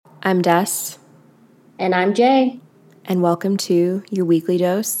I'm Des, And I'm Jay. and welcome to your weekly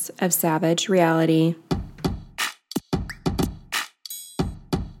dose of savage reality.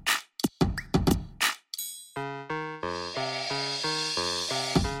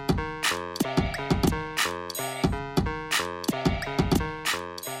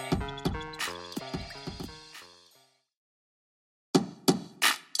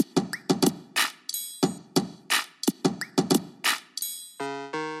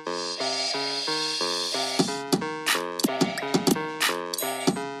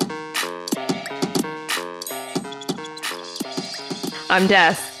 I'm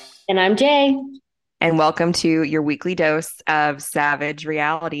Des, And I'm Jay. and welcome to your weekly dose of savage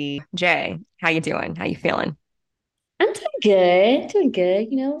reality. Jay, how you doing? How you feeling? I'm doing good. Doing good.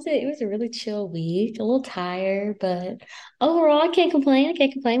 It was a really chill week. A little tired, but overall, I can't complain. I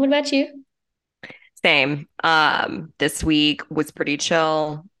can't complain. What about you? Same. This week was pretty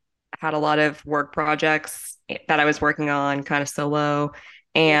chill. Had a lot of work projects that I was working on, kind of solo.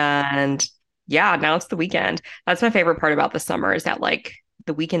 And yeah, now it's the weekend. That's my favorite part about the summer is that like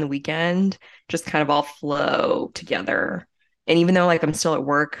the weekend just kind of all flow together. And even though like I'm still at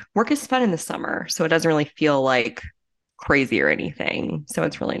work is fun in the summer, so it doesn't really feel like crazy or anything. So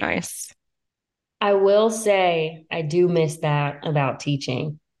it's really nice. I will say I do miss that about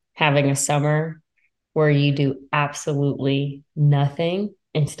teaching, having a summer where you do absolutely nothing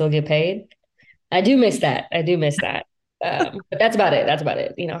and still get paid. I do miss that. I do miss that. But that's about it. That's about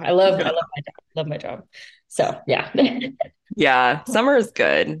it. I love my job. Love my job. So yeah. Yeah, summer is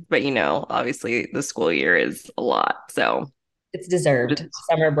good, but obviously the school year is a lot. So It's deserved. just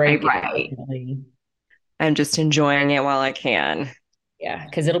Summer break is right. definitely, I'm just enjoying it while I can. yeah,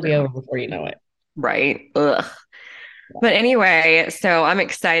 because it'll be over before you know it. Right. Ugh. But anyway, so I'm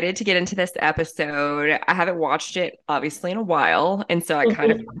excited to get into this episode. I haven't watched it obviously in a while, and so I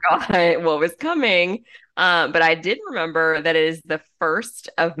kind of forgot what was coming. But I did remember that it is the first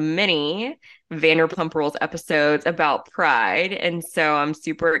of many Vanderpump Rules episodes about Pride. And so I'm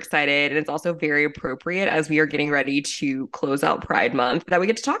super excited. And it's also very appropriate as we are getting ready to close out Pride Month that we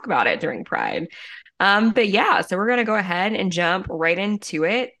get to talk about it during Pride. But yeah, so we're going to go ahead and jump right into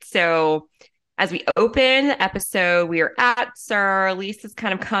it. So as we open the episode, we are at SUR. Lisa's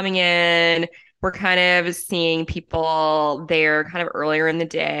kind of coming in. We're kind of seeing people there kind of earlier in the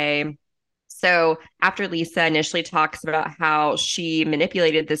day. So after Lisa initially talks about how she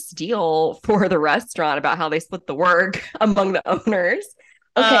manipulated this deal for the restaurant about how they split the work among the owners,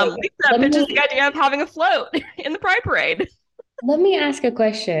 Okay, Lisa let pitches me the idea of having a float in the Pride Parade. let me ask a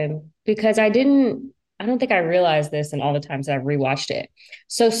question because I don't think I realized this in all the times that I've rewatched it.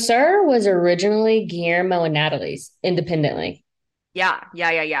 So Sir was originally Guillermo and Natalie's independently. Yeah.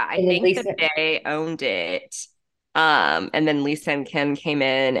 I And then think that Lisa, they owned it. And then Lisa and Kim came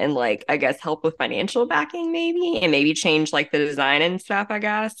in and like I guess help with financial backing maybe and maybe change like the design and stuff, I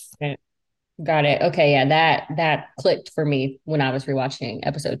guess. got it. Okay, yeah, that clicked for me when I was rewatching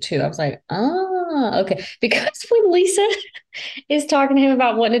episode 2. I was like, oh, okay. Because when Lisa is talking to him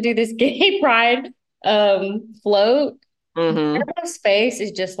about wanting to do this gay pride float, Mm-hmm. Guillermo's face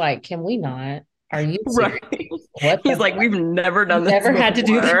is just like, can we not? Are you serious? Right. What He's the like, we've never done this never had to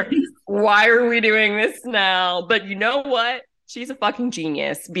do this? before. Why are we doing this now? But you know what? She's a fucking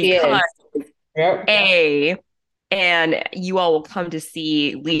genius He because is. Yep. A, and you all will come to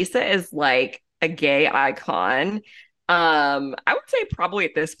see Lisa is like a gay icon. I would say probably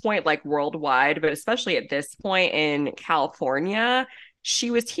at this point, like worldwide, but especially at this point in California,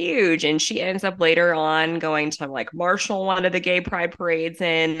 she was huge. And she ends up later on going to like marshal one of the gay pride parades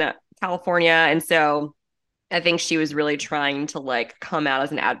in California. And so I think she was really trying to like come out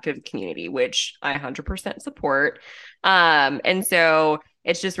as an advocate of the community, which I 100% support. And so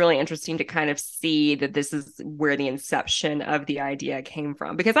it's just really interesting to kind of see that this is where the inception of the idea came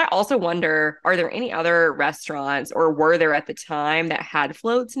from. Because I also wonder, are there any other restaurants or were there at the time that had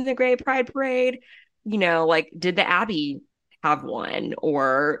floats in the Gay Pride Parade? Like did the Abbey have one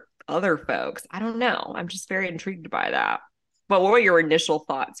or other folks? I don't know. I'm just very intrigued by that. But what were your initial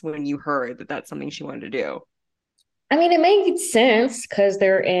thoughts when you heard that that's something she wanted to do? I mean, it makes sense because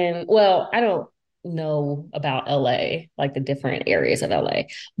they're in, well, I don't know about LA, like the different areas of LA.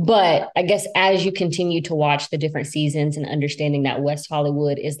 But I guess as you continue to watch the different seasons and understanding that West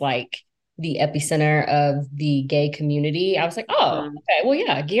Hollywood is like the epicenter of the gay community, I was like, oh, Mhm. okay, well,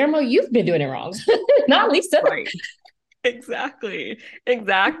 yeah, Guillermo, you've been doing it wrong. Not Lisa. Right. Exactly.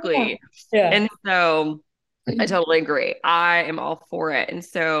 Exactly. Yeah. And so I totally agree. I am all for it. And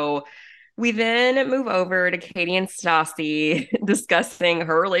so we then move over to Katie and Stassi discussing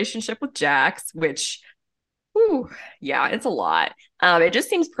her relationship with Jax, which, Whew, yeah, it's a lot. It just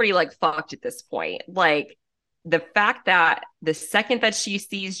seems pretty like fucked at this point. Like the fact that the second that she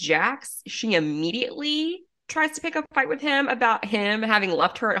sees Jax, she immediately tries to pick a fight with him about him having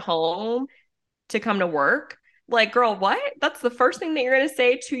left her at home to come to work. Like, girl, what? That's the first thing that you're gonna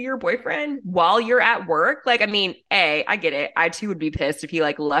say to your boyfriend while you're at work? Like, I mean, I get it. I too would be pissed if he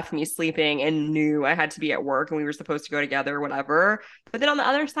like left me sleeping and knew I had to be at work and we were supposed to go together or whatever. But then on the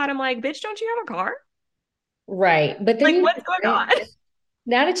other side, I'm like, bitch, don't you have a car? Right. But then Like, you what's going on?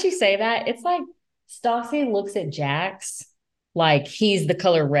 now that you say that, it's like Stassi looks at Jax like he's the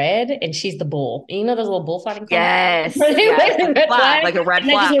color red and she's the bull. And you know those little bullfighting comebacks Yes, where they yes, wave the red flag like a red and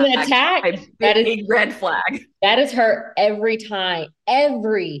they just flag, want to attack? a That is big red flag. that is her every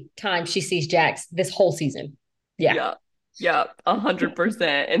time she sees Jax this whole season. Yeah. Yeah, yeah, 100%.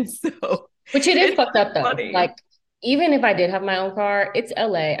 And so Which it is it's fucked up though. funny. Like, even if I did have my own car, it's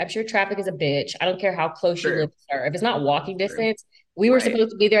LA. I'm sure traffic is a bitch. I don't care how close you live True, to her. If it's not walking true, distance, we were right. supposed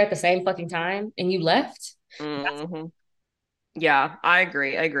to be there at the same fucking time and you left. Hmm. Yeah, I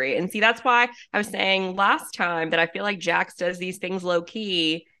agree. I agree. And see, that's why I was saying last time that I feel like Jax does these things low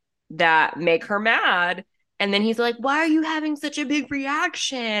key that make her mad. And then he's like, why are you having such a big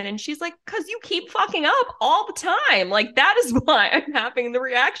reaction? And she's like, because you keep fucking up all the time. Like, that is why I'm having the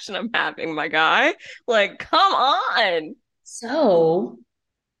reaction I'm having, my guy. Like, come on. So,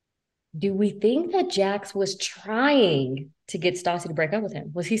 do we think that Jax was trying to get Stassi to break up with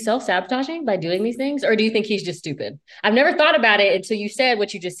him? Was he self-sabotaging by doing these things? Or do you think he's just stupid? I've never thought about it until you said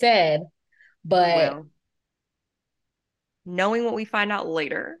what you just said, but Well, knowing what we find out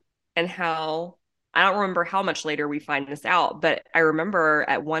later and how I don't remember how much later we find this out, but I remember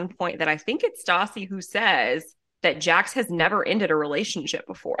at one point that I think it's Stassi who says that Jax has never ended a relationship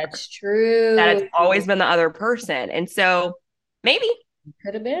before, that's that true. it's always been the other person. And so maybe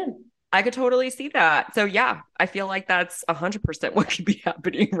Could have been. I could totally see that. So yeah, I feel like that's 100% what could be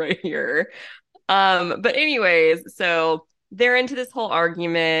happening right here. But anyways, so they're into this whole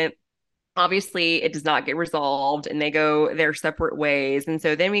argument. Obviously it does not get resolved and they go their separate ways. And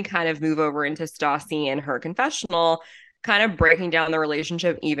so then we kind of move over into Stassi and her confessional, kind of breaking down the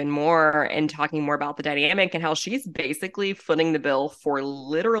relationship even more and talking more about the dynamic and how she's basically footing the bill for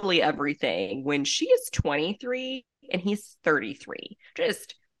literally everything when she is 23 and he's 33.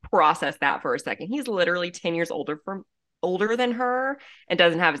 Just process that for a second. He's literally 10 years older than her and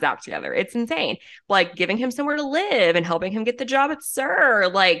doesn't have his act together. It's insane. Like giving him somewhere to live and helping him get the job at SUR.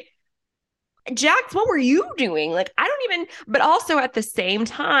 Like, Jax, what were you doing? Like, I don't even, but also at the same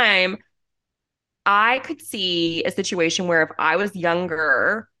time, I could see a situation where if I was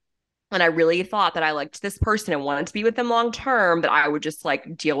younger and I really thought that I liked this person and wanted to be with them long term, that I would just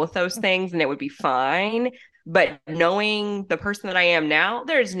like deal with those things and it would be fine. But knowing the person that I am now,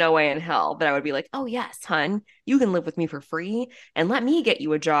 there's no way in hell that I would be like, oh, yes, hun, you can live with me for free and let me get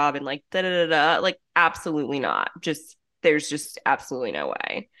you a job and like da da da da. Like, absolutely not. Just, there's just absolutely no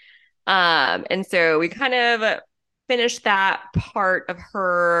way. And so we kind of finished that part of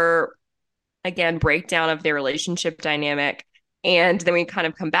her, again, breakdown of their relationship dynamic. And then we kind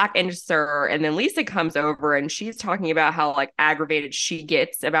of come back into SUR, and then Lisa comes over and she's talking about how like aggravated she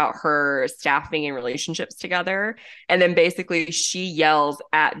gets about her staffing and relationships together. And then basically she yells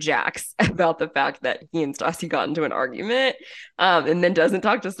at Jax about the fact that he and Stassi got into an argument, and then doesn't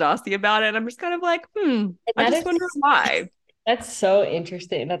talk to Stassi about it. And I'm just kind of like, And I that just wonder is why. that's so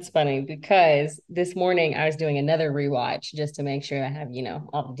interesting. That's funny because this morning I was doing another rewatch just to make sure I have,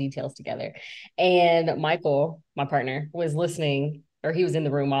 all the details together. And Michael, my partner, was listening or he was in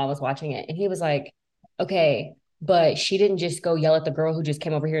the room while I was watching it. And he was like, okay, but she didn't just go yell at the girl who just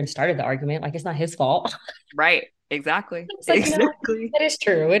came over here and started the argument. Like it's not his fault. Right. Exactly. It's like, Exactly. that is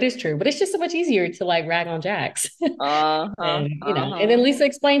true. It is true. But it's just so much easier to like rag on Jax. Uh-huh. And then Uh-huh. Lisa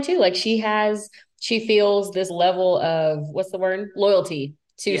explained too, like she feels this level of what's the word? Loyalty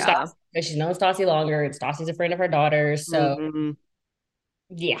to Stassi Yeah. because she's known Stassi longer. And Stassi's a friend of her daughter. So Mhm.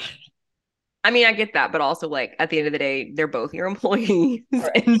 yeah. I mean, I get that, but also like at the end of the day, they're both your employees.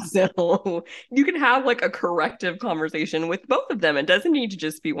 Correct. And so you can have like a corrective conversation with both of them. It doesn't need to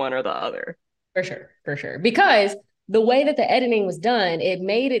just be one or the other. For sure. For sure. Because the way that the editing was done, it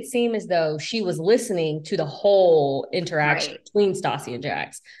made it seem as though she was listening to the whole interaction Right. between Stassi and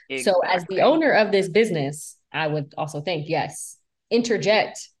Jax. So, as the Exactly. owner of this business, I would also think, yes,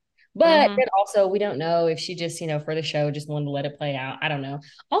 interject. But Hmm. then also, we don't know if she just, for the show, just wanted to let it play out. I don't know.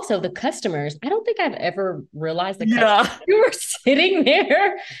 Also, the customers, I don't think I've ever realized the customers Yeah. who were sitting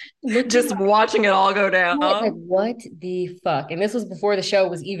there looking Just watching it all go like, down. what the fuck? And this was before the show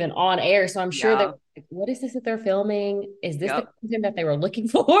was even on air. So I'm sure they were Yeah. like, what is this that they're filming? Is this the Yep. content that they were looking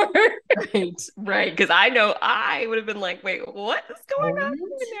for? Right. Right. Because I know I would have been like, wait, what is going What? on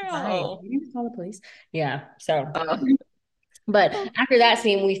right Right. now? You need to call the police. Yeah. So, Uh, but after that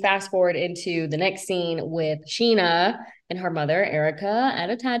scene, we fast forward into the next scene with Sheena and her mother, Erica, at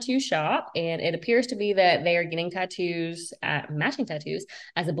a tattoo shop. And it appears to be that they are getting tattoos, matching tattoos,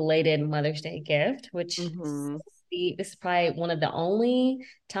 as a belated Mother's Day gift, which mhm. this is probably one of the only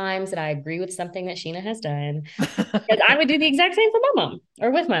times that I agree with something that Sheena has done. Because I would do the exact same for my mom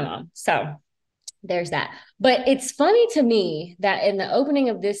or with my mom. So there's that. But it's funny to me that in the opening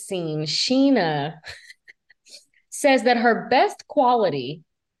of this scene, Sheena says that her best quality,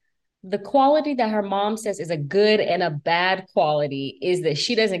 the quality that her mom says is a good and a bad quality, is that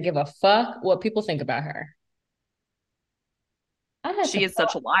she doesn't give a fuck what people think about her. I had She to is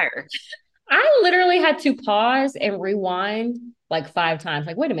such a liar. I literally had to pause and rewind like 5 times.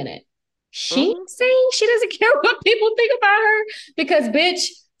 Like, wait a minute. She's Mhm. saying she doesn't care what people think about her? Because, bitch,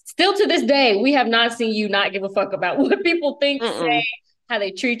 still to this day, we have not seen you not give a fuck about what people think, say, Mm-mm. how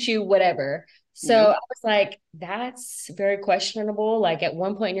they treat you, whatever. So I Nope. was like, that's very questionable. Like, at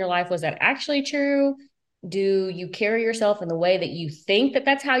one point in your life, was that actually true? Do you carry yourself in the way that you think that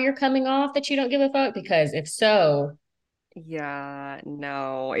that's how you're coming off, that you don't give a fuck? Because if so, Yeah,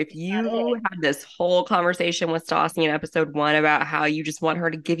 no. If you not had this whole conversation with Stassi in episode one about how you just want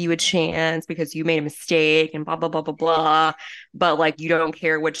her to give you a chance because you made a mistake and blah, blah, blah, blah, blah, but like you don't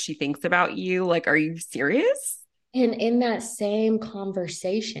care what she thinks about you, like, are you serious? and in that same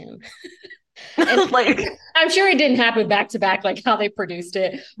conversation, and Like, I'm sure it didn't happen back to back like how they produced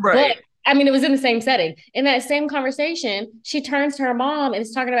it, but right. I mean, it was in the same setting. In that same conversation, she turns to her mom and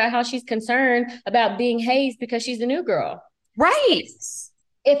is talking about how she's concerned about being hazed because she's the new girl. Right.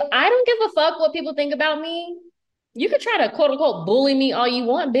 If I don't give a fuck what people think about me, you could try to quote unquote bully me all you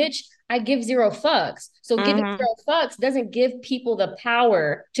want, bitch. I give zero fucks. So giving Hmm. zero fucks doesn't give people the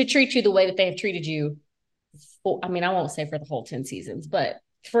power to treat you the way that they have treated you. I mean, I won't say for the whole 10 seasons, but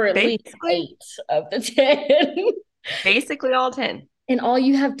for at least Basically, 8 of the 10. basically all 10. And all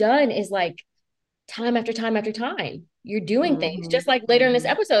you have done is like time after time after time. You're doing things Hmm. just like later in this Hmm.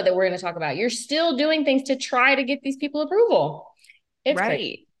 episode that we're going to talk about. You're still doing things to try to get these people approval. It's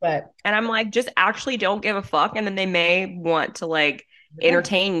crazy, Right. but And I'm like, just actually don't give a fuck. And then they may want to like yeah,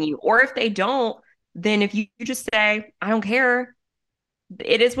 entertain you. Or if they don't, then if you just say, I don't care,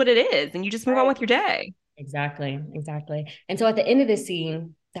 it is what it is. And you just move on right. with your day. Exactly, exactly. And so at the end of the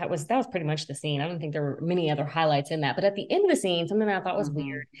scene, that was pretty much the scene. I don't think there were many other highlights in that. But at the end of the scene, something that I thought was Hmm.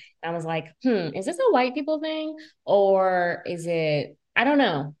 weird. I was like, is this a white people thing? Or is it, I don't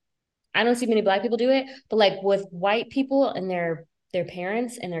know. I don't see many black people do it, but like with white people and their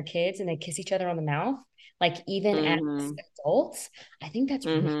parents and their kids and they kiss each other on the mouth, like even as Hmm. adults, I think that's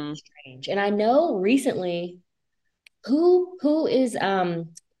really Hmm. strange. And I know recently who is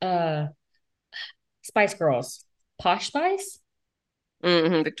Spice Girls? Posh Spice?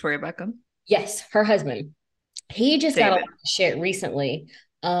 Hmm. Victoria Beckham. Yes, her husband. He just got a lot David. of shit recently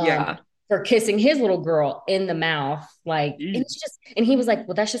um Yeah. for kissing his little girl in the mouth. Like, and it's just, and he was like,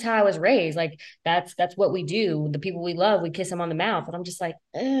 well, that's just how I was raised. Like, that's what we do. The people we love, we kiss them on the mouth. And I'm just like,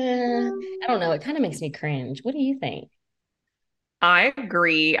 I don't know. It kind of makes me cringe. What do you think? I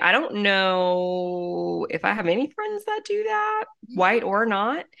agree. I don't know if I have any friends that do that, white or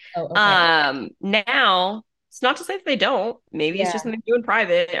not. Oh, okay. Now it's not to say that they don't. Maybe it's just Yeah. something they do in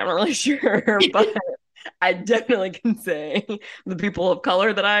private. I'm not really sure, but I definitely can say the people of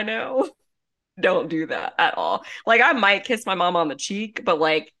color that I know don't do that at all. Like I might kiss my mom on the cheek, but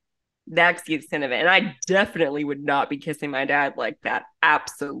like that's the extent of it. And I definitely would not be kissing my dad like that. I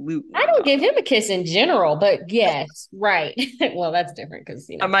Absolutely don't not. give him a kiss in general, but yes, right. Well, that's different because,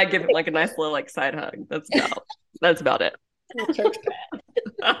 I might give him like a nice little like side hug. That's about it. little church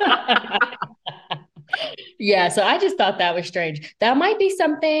pat. Yeah, so I just thought that was strange. That might be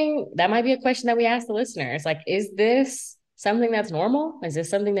something, that might be a question that we ask the listeners. Like, is this something that's normal? Is this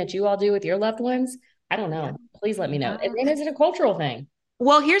something that you all do with your loved ones? I don't Yeah. know. Please let me know. And Yeah. then is it a cultural thing?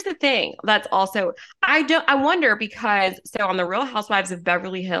 Well, here's the thing. That's also I wonder because so on the Real Housewives of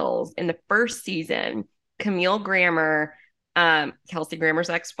Beverly Hills in the first season, Camille Grammer, Kelsey Grammer's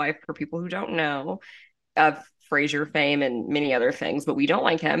ex-wife, for people who don't know, of Frasier fame and many other things, but we don't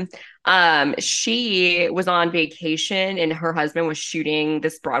like him. She was on vacation and her husband was shooting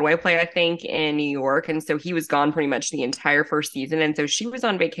this Broadway play, I think, in New York. And so he was gone pretty much the entire first season. And so she was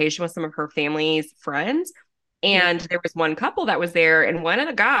on vacation with some of her family's friends. Yeah. And there was one couple that was there, and one of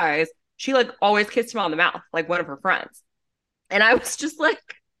the guys, she like always kissed him on the mouth, like one of her friends. And I was just like,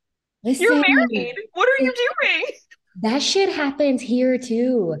 You're Listen, married. What are you doing? that shit happens here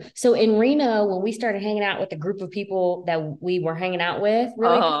too. So in Reno, when we started hanging out with a group of people that we were hanging out with,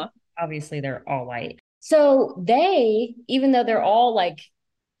 really, Uh-huh. obviously they're all white. So they, even though they're all like,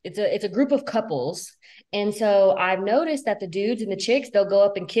 it's a group of couples. And so I've noticed that the dudes and the chicks, they'll go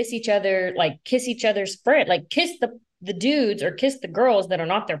up and kiss each other, like kiss each other's friend, like kiss the dudes or kiss the girls that are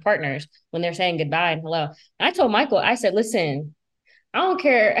not their partners when they're saying goodbye and hello. And I told Michael, I said, listen, I don't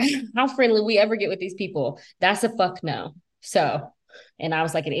care how friendly we ever get with these people. That's a fuck no. So, and I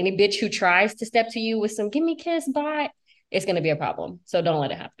was like, and any bitch who tries to step to you with some give me a kiss, bye, it's going to be a problem. So don't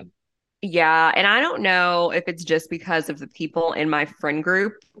let it happen. Yeah, and I don't know if it's just because of the people in my friend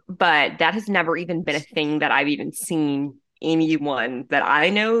group, but that has never even been a thing that I've even seen anyone that I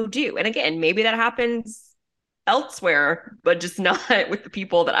know do. And again, maybe that happens elsewhere, but just not with the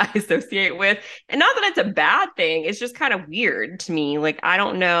people that I associate with. And not that it's a bad thing, it's just kind of weird to me. Like, I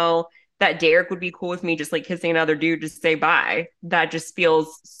don't know that Derek would be cool with me just like kissing another dude to say bye. That just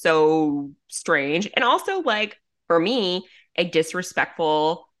feels so strange. And also, like, for me, a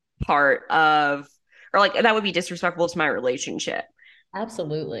disrespectful part of, or like, that would be disrespectful to my relationship.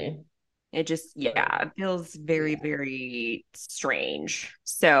 Absolutely. It just, yeah, it feels very, very strange.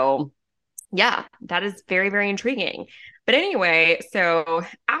 So, yeah, that is very, very intriguing. But anyway, so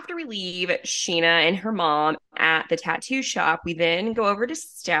after we leave Sheena and her mom at the tattoo shop, we then go over to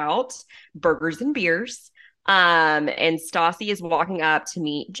Stout, Burgers and Beers. And Stassi is walking up to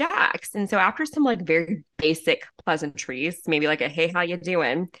meet Jax. And so after some like very basic pleasantries, maybe like a hey, how you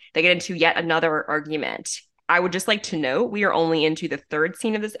doing? They get into yet another argument. I would just like to note we are only into the third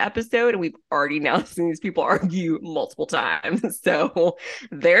scene of this episode, and we've already now seen these people argue multiple times. So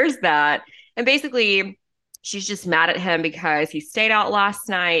there's that. And basically, she's just mad at him because he stayed out last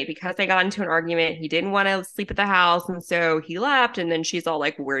night, because they got into an argument. He didn't want to sleep at the house. And so he left. And then she's all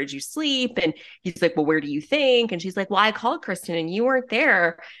like, where did you sleep? And he's like, well, where do you think? And she's like, well, I called Kristen and you weren't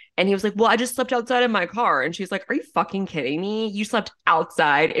there. And he was like, well, I just slept outside of my car. And she's like, are you fucking kidding me? You slept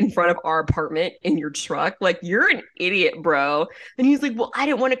outside in front of our apartment in your truck. Like, you're an idiot, bro. And he's like, well, I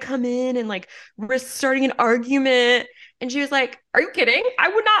didn't want to come in and like risk starting an argument. And she was like, are you kidding? I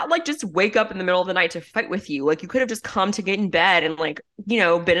would not like just wake up in the middle of the night to fight with you. Like, you could have just come to get in bed and like,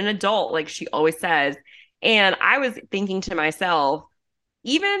 been an adult, like she always says. And I was thinking to myself,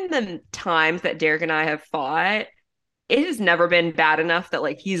 even the times that Derek and I have fought, it has never been bad enough that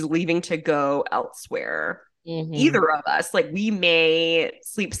like he's leaving to go elsewhere. Mm-hmm. Either of us, like we may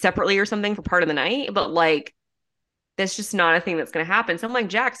sleep separately or something for part of the night, but like that's just not a thing that's going to happen. So I'm like,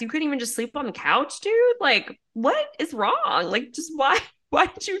 Jax, you couldn't even just sleep on the couch, dude. Like, what is wrong? Like, just why? Why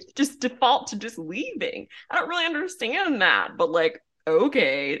did you just default to just leaving? I don't really understand that, but like,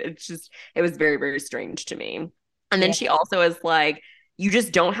 okay, it was very, very strange to me. And then Yeah. she also is like, you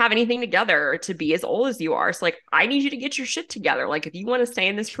just don't have anything together to be as old as you are. So like, I need you to get your shit together. Like, if you want to stay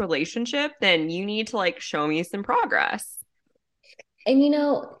in this relationship, then you need to like show me some progress. And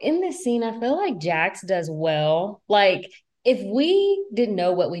in this scene, I feel like Jax does well. Like, if we didn't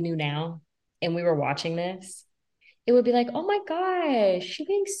know what we knew now and we were watching this, it would be like, oh my gosh, she's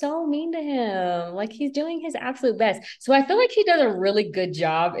being so mean to him. Like he's doing his absolute best. So I feel like he does a really good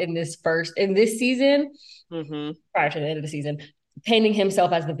job in this season, Mm-hmm. prior to the end of the season, painting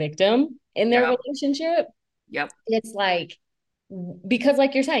himself as the victim in their Yeah. relationship. Yep. And it's like, because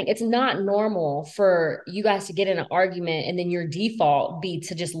like you're saying, it's not normal for you guys to get in an argument and then your default be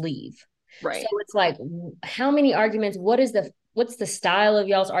to just leave. So Right. it's like, how many arguments? What's the style of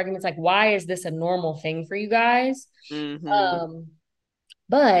y'all's arguments? Like, why is this a normal thing for you guys? Mm-hmm. Um,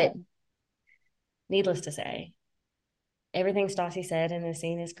 but needless to say, everything Stassi said in this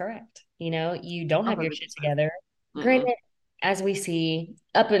scene is correct. You don't have your shit 100%. together. Mm-mm. Granted, as we see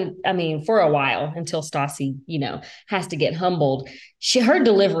I mean, for a while until Stassi, has to get humbled. Her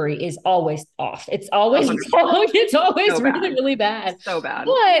delivery is always off. It's always, 100%. it's always So really, bad. really bad. So bad.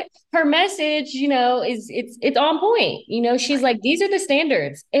 But her message, is it's on point. She's Right. like, these are the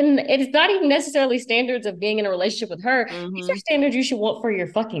standards. And it's not even necessarily standards of being in a relationship with her. These are Mm-hmm. standards you should want for your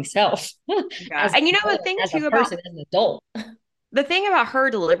fucking self Yeah. as And the thing as a too about person, as an adult. the thing about her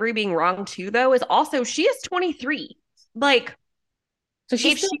delivery being wrong too, though, is also she is 23. Like, So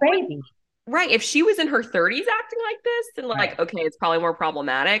she's if still she a was baby. right, if she was in her 30s acting like this, then like, Right. okay, it's probably more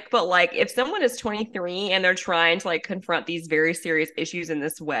problematic. But like, if someone is 23 and they're trying to like confront these very serious issues in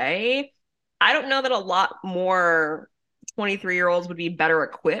this way, I don't know that a lot more 23-year-olds would be better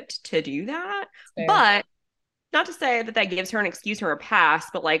equipped to do that. Fair. But not to say that that gives her an excuse or a pass,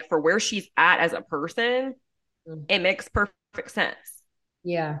 but like for where she's at as a person, Mm. it makes perfect sense.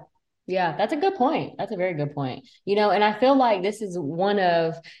 Yeah. Yeah, that's a good point. That's a very good point. And I feel like this is one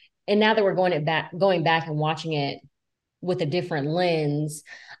of and now that we're going back and watching it with a different lens,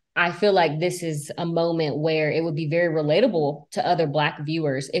 I feel like this is a moment where it would be very relatable to other Black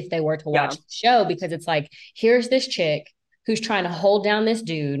viewers if they were to watch Yeah. the show, because it's like, here's this chick who's trying to hold down this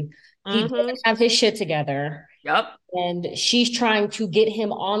dude. He Mm-hmm. doesn't have his shit together. Yep. And she's trying to get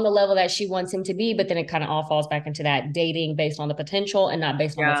him on the level that she wants him to be, but then it kind of all falls back into that dating based on the potential and not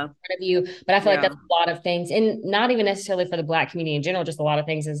based on what's in Yeah. front of you. But I feel like Yeah. that's a lot of things, and not even necessarily for the Black community in general, just a lot of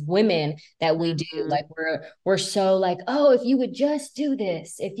things as women that we do. Mm-hmm. Like we're so like, oh, if you would just do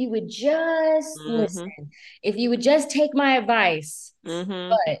this, if you would just listen, Mm-hmm. if you would just take my advice. Mm-hmm.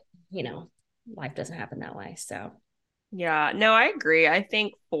 But you know, life doesn't happen that way. So Yeah. No, I agree. I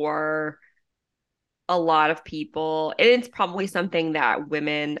think for a lot of people, and it's probably something that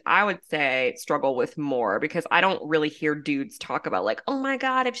women, I would say, struggle with more because I don't really hear dudes talk about like, oh my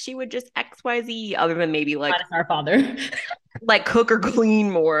God, if she would just XYZ, other than maybe minus our father. like cook or clean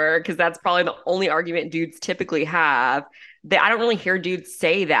more, because that's probably the only argument dudes typically have. That I don't really hear dudes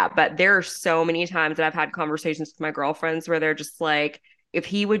say that, but there are so many times that I've had conversations with my girlfriends where they're just like, if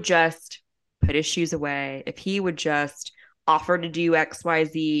he would just put his shoes away, if he would just offer to do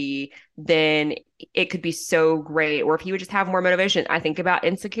XYZ, then it could be so great. Or if he would just have more motivation. I think about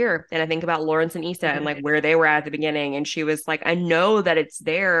Insecure and I think about Lawrence and Issa and like where they were at the beginning. And she was like, I know that it's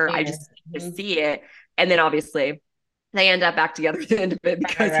there. I There. just need to Mhm. see it. And then obviously they end up back together at the end of it Right, right,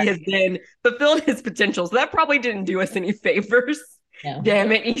 because he right. has then fulfilled his potential. So that probably didn't do us any favors. No.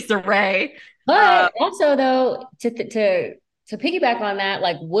 Damn it, Issa Rae. Uh, But also, though, to piggyback on that,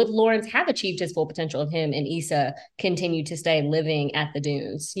 like, would Lawrence have achieved his full potential if him and Issa continued to stay living at the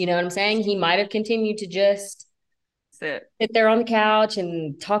dunes? You know what I'm saying? He might have continued to just that's it. sit there on the couch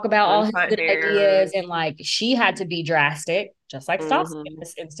and talk about all his Uncut good ideas. hair. And like, she had to be drastic, just like Stassi in Mm-hmm.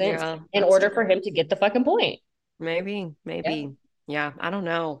 this instance, Yeah, in that's order for true. him to get the fucking point. Maybe, Yeah. maybe. Yeah, I don't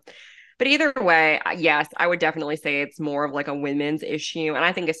know. But either way, yes, I would definitely say it's more of like a women's issue. And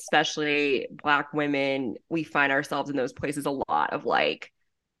I think especially Black women, we find ourselves in those places a lot of like,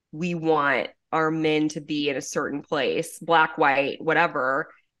 we want our men to be in a certain place, Black, white,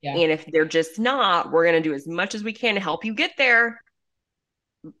 whatever. Yeah. And if they're just not, we're going to do as much as we can to help you get there.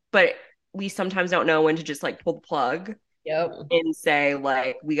 But we sometimes don't know when to just like pull the plug Yep. and say,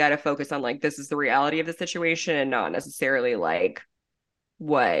 like, we got to focus on like, this is the reality of the situation and not necessarily like,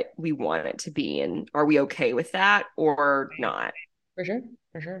 what we want it to be and are we okay with that or not. For sure.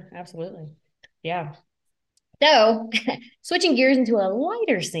 For sure. Absolutely. Yeah. So, switching gears into a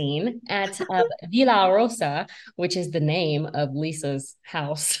lighter scene at Villa Rosa, which is the name of Lisa's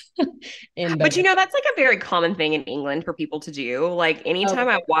house in But Beverly. that's like a very common thing in England for people to do. Like Oh, anytime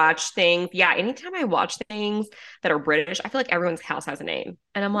I watch things, yeah, anytime I watch things that are British, I feel like everyone's house has a name.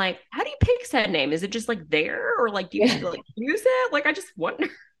 And I'm like, how do you pick said name? Is it just like there or like do you yeah. like use it? Like I just wonder.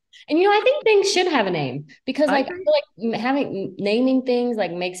 And I think things should have a name, because I like I agree. feel like having naming things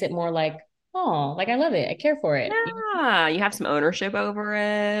like makes it more like, oh, like I love it. I care for it. Yeah, you have some ownership over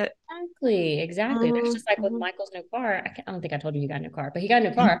it. Exactly, exactly. That's just like with Mm-hmm. Michael's new car. I don't think I told you he got a new car, but he got a new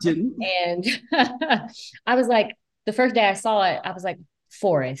You car. didn't. And I was like, the first day I saw it, I was like,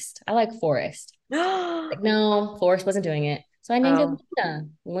 Forest. I like Forest. Like, no, Forest wasn't doing it. So I named it Oh. Luna.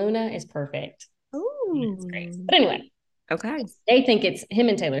 Luna is perfect. It's great. Ooh. But anyway, Okay. they think it's him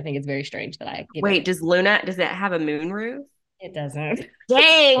and Taylor think it's very strange that I give it. Wait, does it have a moon roof? It doesn't.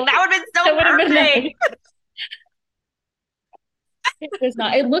 Dang, that would have been so That would have been perfect. nice. It does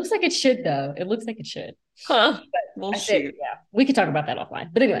not. It looks like it should, though. It looks like it should. Huh. Well, I said, shoot. yeah, we could talk about that offline.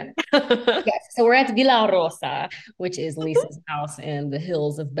 But anyway, yes. So we're at Villa Rosa, which is Lisa's house in the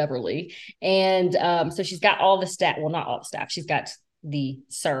hills of Beverly. And so she's got all the staff. Well, not all the staff. She's got the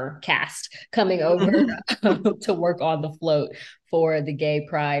Sir cast coming over to work on the float for the gay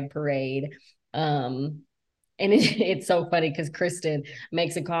pride parade. Um, and it's so funny because Kristen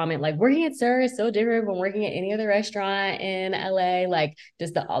makes a comment like, working at Sir is so different from working at any other restaurant in LA. Like,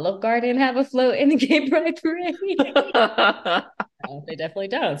 does the Olive Garden have a float in the gay pride parade? No, they definitely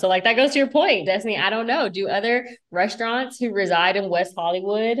don't. So, like, that goes to your point, Destiny. I don't know. Do other restaurants who reside in West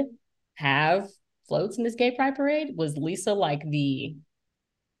Hollywood have floats in this gay pride parade? Was Lisa like the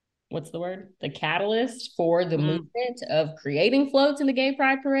what's the word? The catalyst for the Mm. movement of creating floats in the gay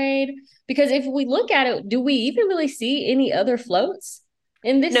pride parade? Because if we look at it, do we even really see any other floats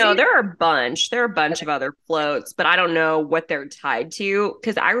in this No, season? there are a bunch. There are a bunch of other floats, but I don't know what they're tied to.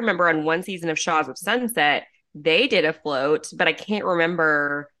 Because I remember on one season of Shaws of Sunset, they did a float, but I can't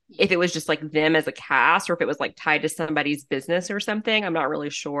remember if it was just like them as a cast or if it was like tied to somebody's business or something. I'm not really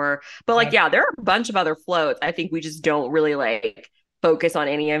sure. But like, Okay. yeah, there are a bunch of other floats. I think we just don't really like focus on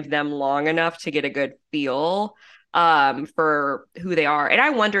any of them long enough to get a good feel. for who they are. And I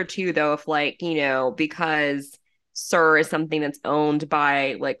wonder too, though, if like, because Sir is something that's owned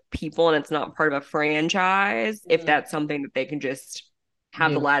by like people and it's not part of a franchise, if Mm, that's something that they can just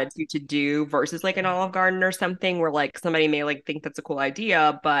have the do. latitude to do versus like an Olive Garden or something where like somebody may like think that's a cool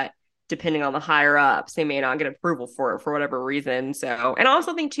idea, but depending on the higher ups, they may not get approval for it for whatever reason. So, and I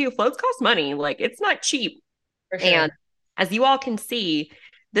also think too, floats cost money. Like it's not cheap. For And sure. as you all can see,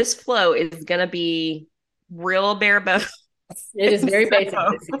 this float is going to be real bare bones. It is And very basic so,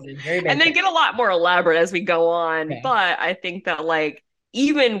 this season. Very and they basic. get a lot more elaborate as we go on. Yeah. But I think that like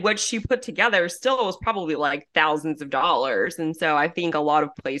even what she put together still was probably like thousands of dollars. And so I think a lot of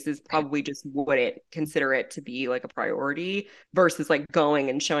places probably just wouldn't consider it to be like a priority versus like going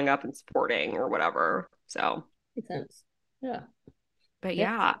and showing up and supporting or whatever. So, Makes sense. Yeah. but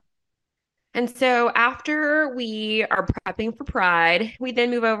Yeah. yeah. And so after we are prepping for Pride, we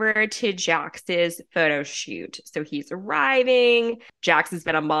then move over to Jax's photo shoot. So he's arriving. Jax has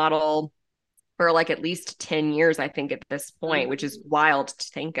been a model for like at least 10 years, I think, at this point, which is Mhm. wild to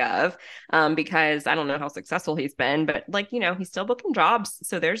think of, because I don't know how successful he's been, but like, he's still booking jobs.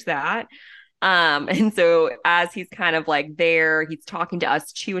 So there's that. And so as he's kind of like there, he's talking to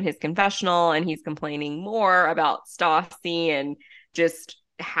us too in his confessional, and he's complaining more about Stassi and just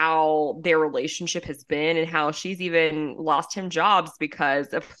how their relationship has been and how she's even lost him jobs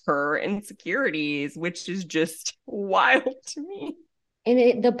because of her insecurities, which is just wild to me.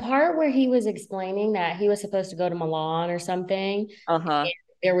 And the part where he was explaining that he was supposed to go to Milan or something, Uh-huh.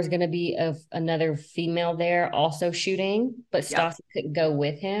 there was going to be another female there also shooting, but Yep. Stassi couldn't go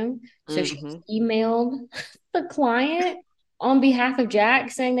with him. So she Mm-hmm. emailed the client on behalf of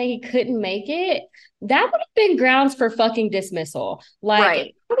Jack saying that he couldn't make it. That would have been grounds for fucking dismissal. Like if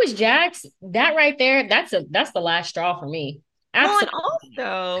Right. it was Jack's, that right there, that's the last straw for me. Well, and Absolutely.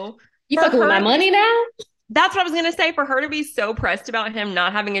 also You for fucking with my her to be, money now? that's what I was gonna say, for her to be so pressed about him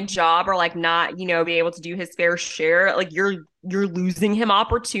not having a job or like not, be able to do his fair share, like you're losing him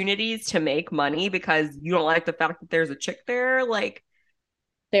opportunities to make money because you don't like the fact that there's a chick there. Like,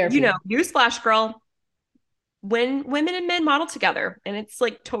 Therapy. newsflash, girl, when women and men model together and it's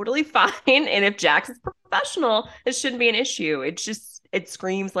like totally fine. And if Jax is professional, it shouldn't be an issue. It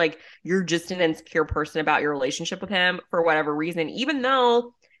screams like you're just an insecure person about your relationship with him for whatever reason, even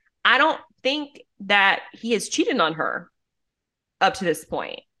though I don't think that he has cheated on her up to this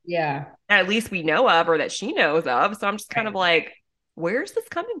point, Yeah. at least we know of or that she knows of. So I'm just kind of Right. like, where's this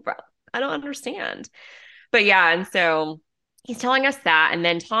coming from? I don't understand. But yeah, and so he's telling us that. And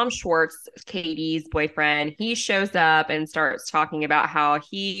then Tom Schwartz, Katie's boyfriend, he shows up and starts talking about how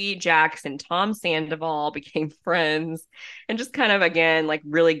he, Jax, and Tom Sandoval became friends and just kind of, again, like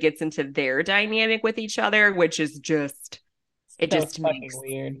really gets into their dynamic with each other, which is just, it So just fucking makes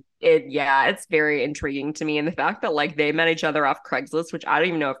weird. it, yeah, it's very intriguing to me. And the fact that like they met each other off Craigslist, which I don't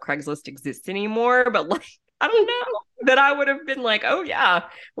even know if Craigslist exists anymore, but like, I don't know that I would have been like, oh yeah,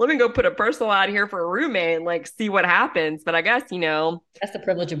 let me go put a personal out here for a roommate and like see what happens. But I guess, That's the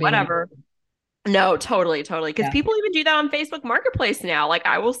privilege of being a whatever. No, totally, totally. Because yeah. people even do that on Facebook Marketplace now. Like,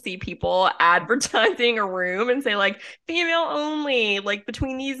 I will see people advertising a room and say, like, female only, like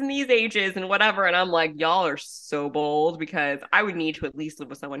between these and these ages and whatever. And I'm like, y'all are so bold because I would need to at least live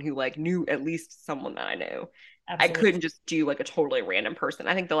with someone who, like, knew at least someone that I knew. I Absolutely. couldn't just do like a totally random person.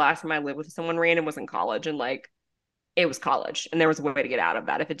 I think the last time I lived with someone random was in college, and like, it was college, and there was a way to get out of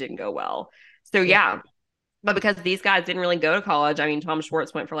that if it didn't go well. So, Yeah. yeah, but because these guys didn't really go to college, I mean, Tom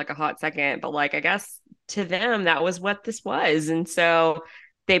Schwartz went for like a hot second, but like, I guess to them, that was what this was. And so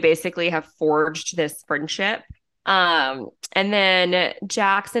they basically have forged this friendship. And then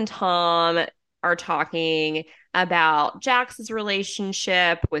Jax and Tom are talking about Jax's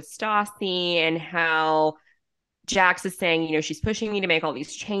relationship with Stassi and how Jax is saying, she's pushing me to make all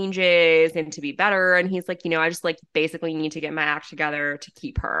these changes and to be better. And he's like, I just like basically need to get my act together to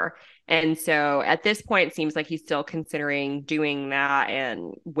keep her. And so at this point, it seems like he's still considering doing that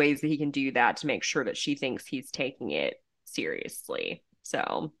and ways that he can do that to make sure that she thinks he's taking it seriously.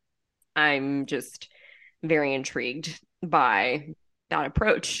 So I'm just very intrigued by that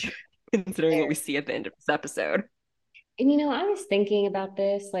approach, considering what we see at the end of this episode. And I was thinking about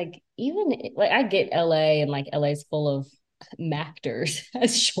this, like even like I get LA and like LA's full of mactors,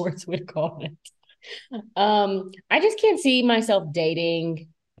 as Shorts would call it. I just can't see myself dating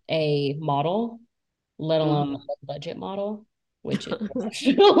a model, let alone Mm-hmm. a budget model, which is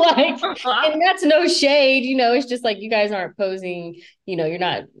like, and that's no shade, it's just like you guys aren't posing, you're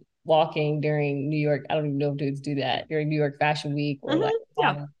not walking during New York. I don't even know if dudes do that during New York Fashion Week or like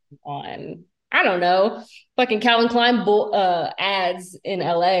Yeah. on I don't know, fucking Calvin Klein ads in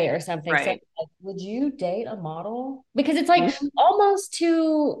LA or something. So Right. like, would you date a model? Because it's like Mhm. almost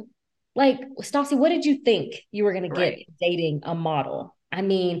too like Stassi, what did you think you were gonna get Right. dating a model? I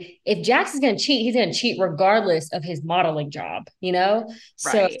mean, if Jax is gonna cheat, he's gonna cheat regardless of his modeling job, you know?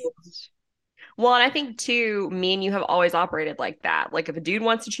 So Right. Well, and I think too, me and you have always operated like that. Like if a dude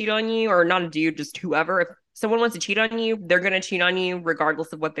wants to cheat on you, or not a dude, just whoever, if someone wants to cheat on you, they're going to cheat on you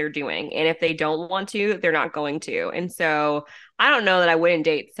regardless of what they're doing. And if they don't want to, they're not going to. And so I don't know that I wouldn't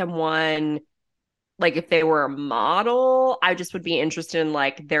date someone like if they were a model. I just would be interested in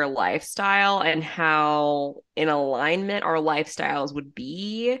like their lifestyle and how in alignment our lifestyles would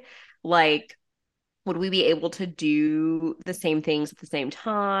be. Like, would we be able to do the same things at the same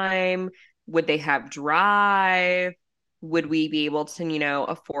time? Would they have drive? Would we be able to,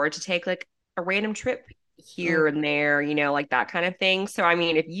 afford to take like a random trip here mm, and there, like that kind of thing? So, I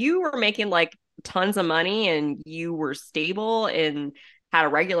mean, if you were making like tons of money and you were stable and had a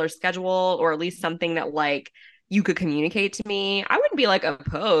regular schedule, or at least something that like you could communicate to me, I wouldn't be like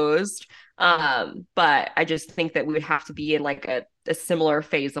opposed. But I just think that we would have to be in like a similar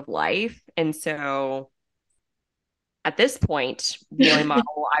phase of life. And so at this point, the only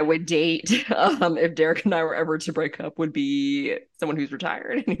model I would date, if Derek and I were ever to break up, would be someone who's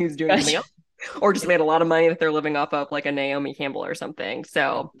retired and who's doing something gotcha. else, or just made a lot of money that they're living off of, like a Naomi Campbell or something.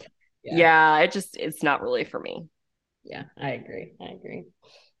 So Yeah. yeah, it's not really for me. Yeah, I agree. I agree.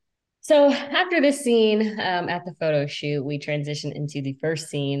 So after this scene at the photo shoot, we transition into the first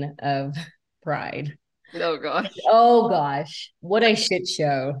scene of Pride. Oh gosh. Oh gosh, what a shit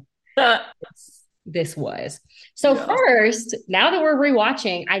show this was. So Yeah. first, now that we're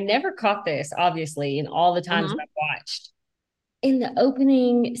rewatching, I never caught this, obviously, in all the times Mm-hmm. I've watched. In the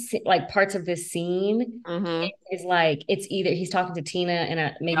opening, like parts of this scene, Mm-hmm. is like it's either he's talking to Tina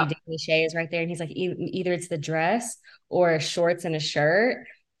and maybe Yep. Danny Shay is right there, and he's like either it's the dress or shorts and a shirt,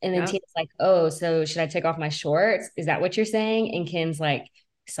 and then Yep. Tina's like, "Oh, so should I take off my shorts? Is that what you're saying?" And Ken's like,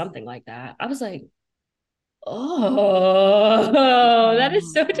 "Something like that." I was like, "Oh, that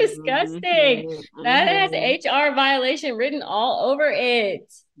is so disgusting. Mhm. That has Mhm. HR violation written all over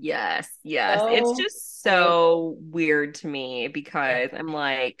it." Yes, yes. It's So just like, so weird to me yeah, because I'm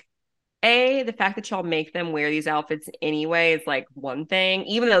like, A, the fact that y'all make them wear these outfits anyway is like one thing,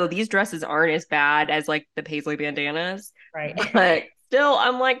 even though these dresses aren't as bad as like the paisley bandanas. right. But still,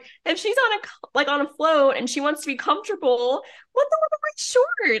 I'm like, if she's on on a float and she wants to be comfortable, what the with the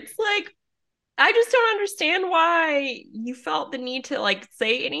shorts? Like, I just don't understand why you felt the need to like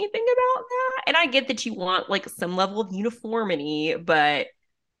say anything about that. And I get that you want like some level of uniformity, but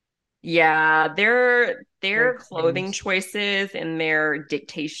yeah, their Very clothing cringe. choices and their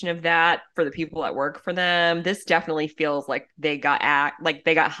dictation of that for the people that work for them, this definitely feels like they got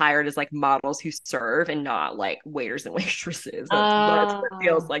hired as like models who serve and not like waiters and waitresses. That's what it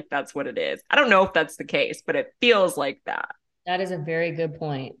feels Ah, like that's what it is. I don't know if that's the case, but it feels like that. that is a very good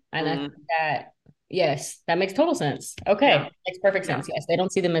point. And I think Mm, that, yes, that makes total sense. Okay. yeah. Makes perfect Yeah. sense. Yes. They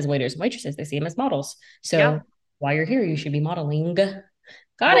don't see them as waiters and waitresses, they see them as models. Yeah. So while you're here, you should be modeling.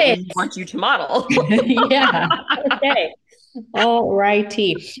 Got What it. we want you to model. Yeah. Okay. All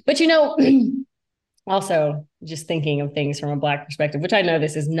righty. But also just thinking of things from a Black perspective, which I know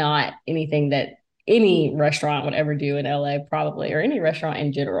this is not anything that any restaurant would ever do in LA, probably, or any restaurant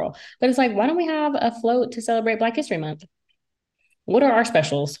in general. But it's like, why don't we have a float to celebrate Black History Month? What are our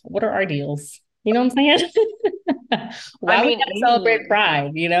specials? What are our deals? You know what I'm saying? I Why we mean, gotta celebrate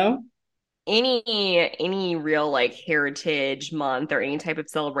Pride, you know? any real like heritage month or any type of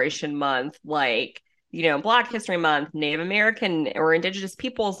celebration month, like Black History Month, Native American or Indigenous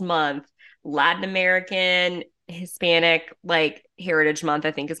Peoples Month, Latin American, Hispanic like Heritage Month,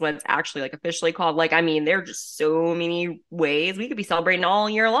 I think is what it's actually like officially called. Like, I mean, there are just so many ways we could be celebrating all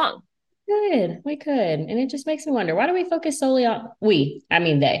year long. Good, we could. And it just makes me wonder, why do we focus solely on I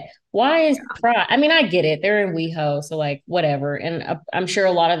mean they. Why is Pride? I mean, I get it. They're in WeHo, so like whatever. And I'm sure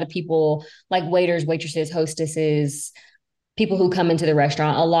a lot of the people, like waiters, waitresses, hostesses, people who come into the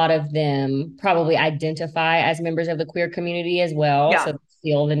restaurant, a lot of them probably identify as members of the queer community as well. So Yeah, they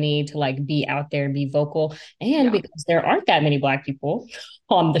feel the need to like be out there and be vocal. And yeah, because there aren't that many Black people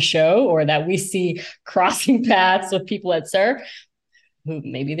on the show or that we see crossing paths with people at SUR, who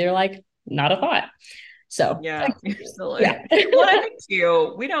maybe they're like, not a thought. So, yeah. Absolutely. yeah. Well, I think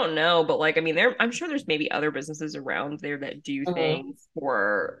too, we don't know, but like, I mean, I'm sure there's maybe other businesses around there that do Mhm. things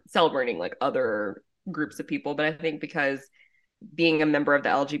for celebrating like other groups of people. But I think because being a member of the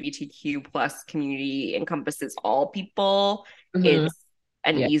LGBTQ plus community encompasses all people, Mhm. it's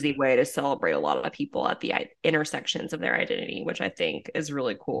an Yeah. easy way to celebrate a lot of people at the intersections of their identity, which I think is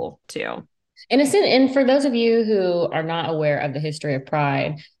really cool too. And for those of you who are not aware of the history of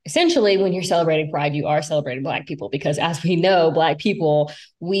Pride, essentially, when you're celebrating Pride, you are celebrating Black people because, as we know, Black people,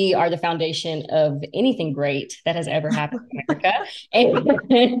 we are the foundation of anything great that has ever happened in America.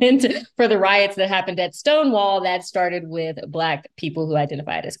 And for the riots that happened at Stonewall, that started with Black people who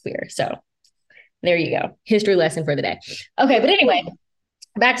identified as queer. So there you go. History lesson for the day. Okay, but anyway,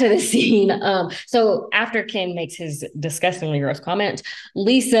 back to the scene. So after Ken makes his disgustingly gross comment,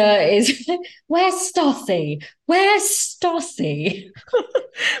 Lisa is, where's Stassi? Where's Stassi?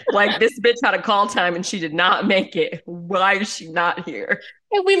 Like this bitch had a call time and she did not make it. Why is she not here?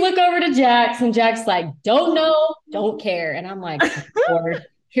 And we look over to Jax, and Jack's like, don't know, don't care. And I'm like, Lord,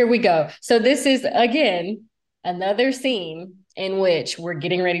 here we go. So this is again another scene in which we're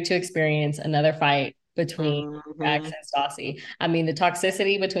getting ready to experience another fight between Jax Mhm. and Stassi. I mean, the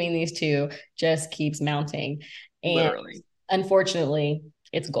toxicity between these two just keeps mounting. And Literally. unfortunately,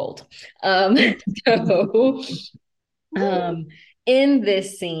 it's gold. Um, so um, in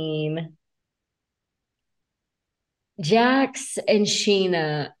this scene, Jax and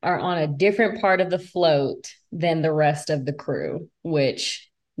Sheena are on a different part of the float than the rest of the crew, which,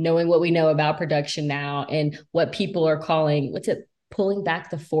 knowing what we know about production now and what people are calling, what's it, pulling back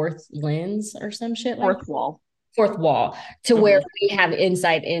the fourth lens or some shit like Fourth wall. fourth wall, to where Mhm. we have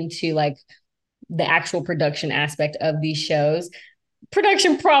insight into like the actual production aspect of these shows.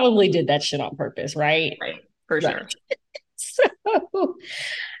 Production probably did that shit on purpose, right? Right. For Right. sure. So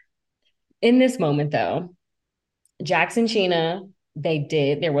in this moment, though, Jax and Sheena,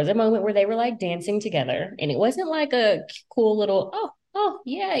 there was a moment where they were like dancing together, and it wasn't like a cool little,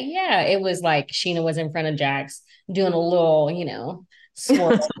 yeah, yeah. It was like Sheena was in front of Jax doing a little,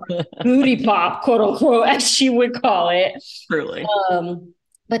 swirl, booty pop, quote unquote, as she would call it. Truly. Um,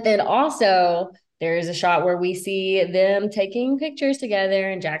 but then also, there is a shot where we see them taking pictures together,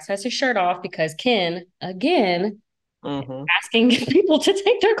 and Jax has his shirt off because Ken, again, Mhm. asking people to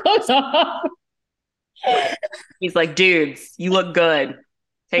take their clothes off. He's like, dudes, you look good.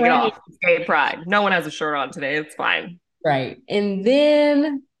 Take it Right. off. It's gay pride. No one has a shirt on today. It's fine. Right. And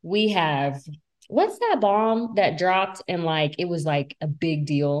then we have, what's that bomb that dropped and like it was like a big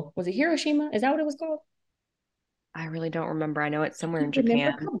deal? Was it Hiroshima? Is that what it was called? I really don't remember. I know it's somewhere in You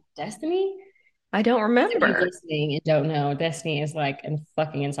remember Japan. called Destiny? I don't If you remember. listening and don't know, Destiny is like a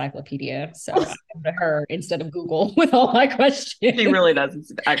fucking encyclopedia. So I go to her instead of Google with all my She questions. really does.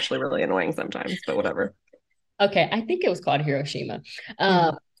 It's actually really annoying sometimes, but whatever. Okay, I think it was called Hiroshima.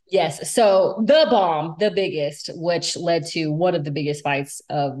 Mhm. Yes, so the bomb, the biggest, which led to one of the biggest fights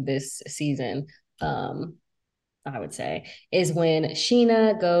of this season. Um, I would say, is when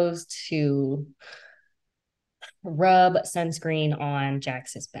Sheena goes to rub sunscreen on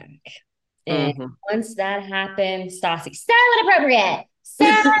Jax's back. And Mhm. once that happens, Stassi, so inappropriate, so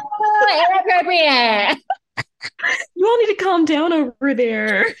inappropriate. You all need to calm down over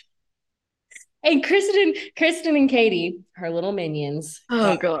there. And Kristen and Katie, her little minions,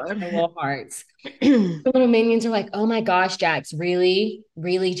 Oh God. her little hearts. The little minions are like, oh my gosh, Jax, really?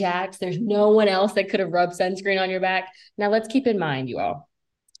 Really, Jax? There's no one else that could have rubbed sunscreen on your back. Now let's keep in mind, you all,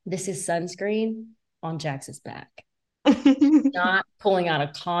 this is sunscreen on Jax's back. Not pulling out a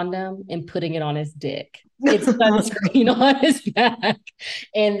condom and putting it on his dick. It's sunscreen on his back.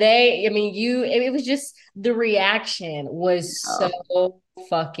 And I mean, it was just the reaction was Oh. so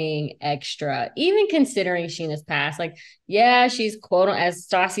fucking extra. Even considering Sheena's past, like, yeah, she's quote as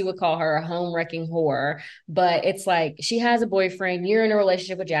Stassi would call her, a home wrecking whore. But it's like she has a boyfriend, you're in a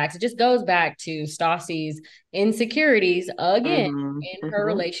relationship with Jax. It just goes back to Stassi's insecurities again Mhm. in her Mhm.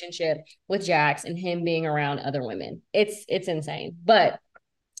 relationship with Jax and him being around other women. It's insane. But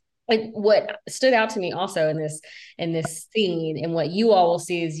what stood out to me also in this scene and what you all will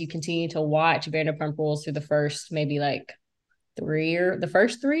see as you continue to watch Vanderpump Rules through the first maybe like the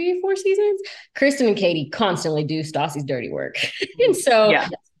first 3 4 seasons, Kristen and Katie constantly do Stassi's dirty work. And so Yeah.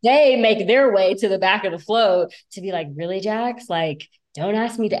 they make their way to the back of the float to be like, really, Jax? Like, don't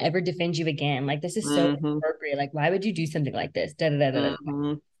ask me to ever defend you again. Like, this is so Mhm. inappropriate. Like, why would you do something like this? Da, da, da, da, da.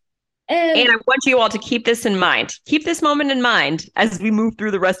 Mhm. And And I want you all to keep this in mind. Keep this moment in mind as we move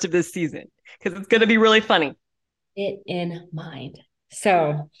through the rest of this season because it's going to be really funny. it in mind.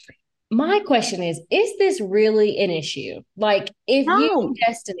 So my question is this really an issue? Like, if you, No.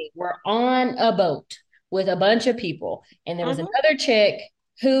 Destiny, were on a boat with a bunch of people and there was Mhm. another chick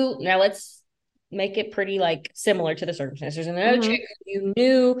who, now let's make it pretty like similar to the circumstances. There's another chick Mhm. who you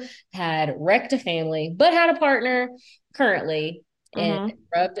knew had wrecked a family, but had a partner currently and Mhm.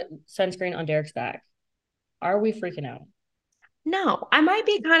 rubbed sunscreen on Derek's back. Are we freaking out? No, I might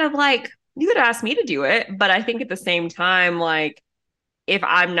be kind of like, you could ask me to do it, but I think at the same time, like, if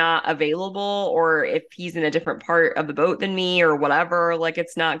I'm not available or if he's in a different part of the boat than me or whatever, like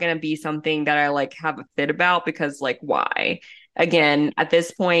it's not going to be something that I like have a fit about because like why? Again, at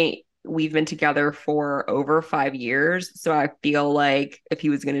this point, we've been together for over 5 years. So I feel like if he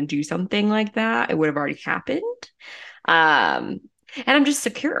was going to do something like that, it would have already happened. Um, and I'm just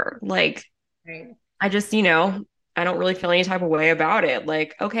secure. Like, Right. I just, I don't really feel any type of way about it.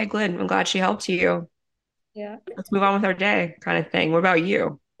 Like, okay, good. I'm glad she helped you. Yeah. Let's move on with our day, kind of thing. What about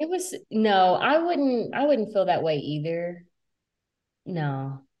you? It was no, I wouldn't feel that way either.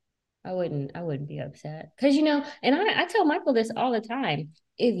 No. I wouldn't be upset. Because and I tell Michael this all the time.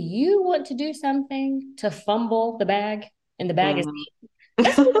 If you want to do something to fumble the bag and the bag is Mhm.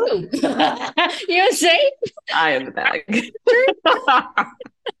 that's what you do. You know what I'm saying? I am the bag.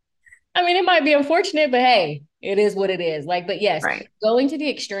 I mean, it might be unfortunate, but hey, it is what it is. Like, but yes, Right. going to the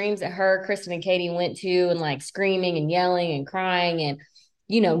extremes that her, Kristen, and Katie went to, and like screaming and yelling and crying and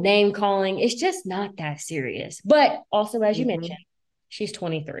name calling, it's just not that serious. But also, as you mentioned, Mhm. she's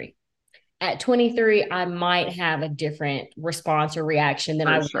 23. At 23, I might have a different response or reaction than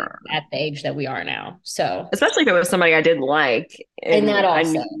I For would sure. at the age that we are now. So, Especially if it was somebody I didn't like and that and I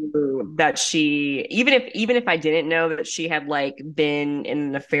also. knew that she even if I didn't know that she had like been in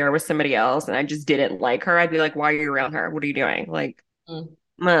an affair with somebody else and I just didn't like her, I'd be like, why are you around her? What are you doing? Like, Mm,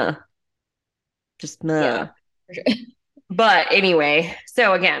 meh, just yeah, meh. for sure. But anyway,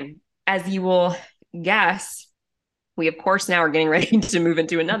 so again, as you will guess, we of course now are getting ready to move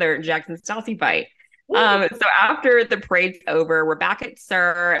into another Jackson Stassi fight. So after the parade's over, we're back at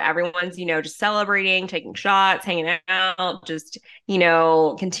SUR. Everyone's, just celebrating, taking shots, hanging out, just,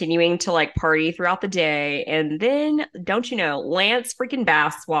 continuing to like party throughout the day. And then, don't you know, Lance freaking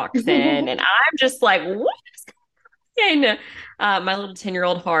Bass walks in, and I'm just like, what is going on? My little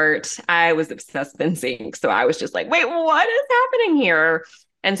 10-year-old heart, I was obsessed with NSYNC. So I was just like, wait, what is happening here?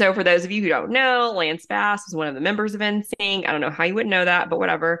 And so, for those of you who don't know, Lance Bass was one of the members of NSYNC. I don't know how you wouldn't know that, but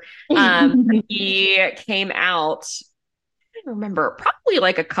whatever. He came out, I don't remember, probably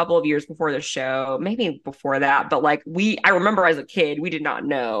like a couple of years before the show, maybe before that. But like, I remember as a kid, we did not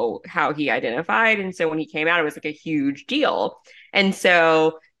know how he identified. And so, when he came out, it was like a huge deal. And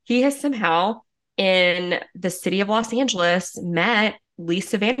so, he has somehow in the city of Los Angeles met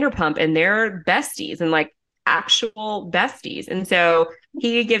Lisa Vanderpump and they're besties and like actual besties. And so,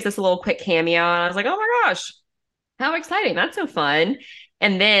 he gives us a little quick cameo. And I was like, oh my gosh, how exciting. That's so fun.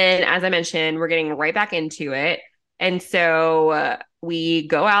 And then, as I mentioned, we're getting right back into it. And so we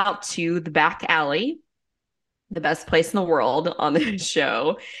go out to the back alley, the best place in the world on this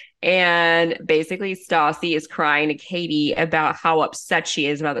show. And basically, Stassi is crying to Katie about how upset she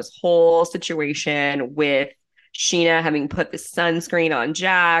is about this whole situation with Sheena having put the sunscreen on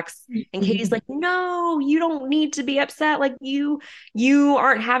Jax. And Katie's like, no, you don't need to be upset. Like you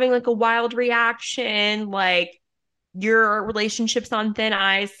aren't having like a wild reaction. Like your relationship's on thin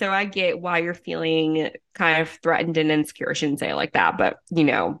ice. So I get why you're feeling kind of threatened and insecure. I shouldn't say it like that, but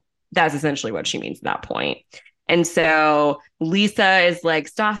that's essentially what she means at that point. And so Lisa is like,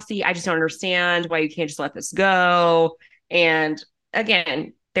 Stassi, I just don't understand why you can't just let this go. And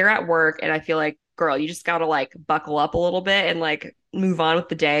again, they're at work, and I feel like, girl, you just gotta like buckle up a little bit and like move on with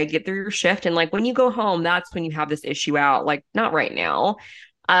the day, get through your shift. And like when you go home, that's when you have this issue out, like not right now.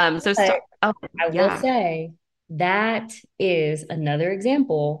 But Oh, I will yeah. say that is another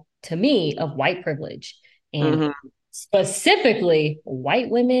example to me of white privilege and Mhm. specifically white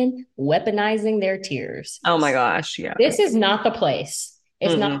women weaponizing their tears. Oh my gosh, This yes. is not the place.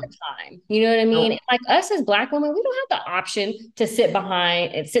 It's not the Mm-mm. time. You know what I mean? Nope. Like us as Black women, we don't have the option to sit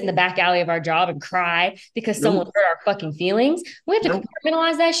behind and sit in the back alley of our job and cry because someone Nope. hurt our fucking feelings. We have to Nope.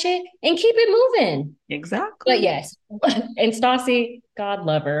 compartmentalize that shit and keep it moving. But Exactly. yes, and Stassi, God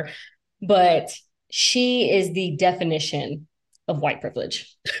love her, but she is the definition of white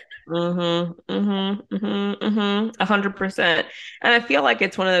privilege. Mm-hmm. Mm-hmm. Mm-hmm. Mm-hmm. 100%. And I feel like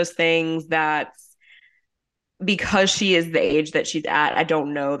it's one of those things that's because she is the age that she's at, I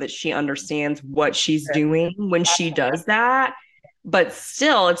don't know that she understands what she's doing when she does that. But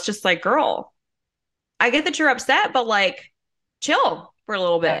still, it's just like, girl, I get that you're upset, but like, chill for a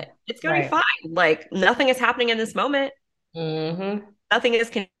little Yeah, bit. It's gonna be right. fine. Like, nothing is happening in this moment. Mm-hmm. Nothing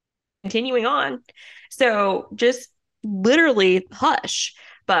is continuing on. So just literally hush.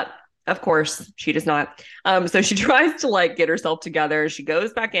 But of course, she does not. So she tries to like get herself together. She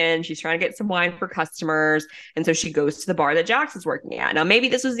goes back in. She's trying to get some wine for customers. And so she goes to the bar that Jax is working at. Now, maybe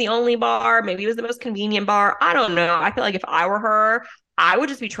this was the only bar. Maybe it was the most convenient bar. I don't know. I feel like if I were her, I would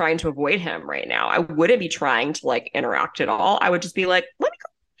just be trying to avoid him right now. I wouldn't be trying to like interact at all. I would just be like, let me go.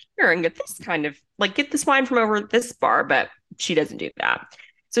 here and get this kind of like get this wine from over this bar, but she doesn't do that.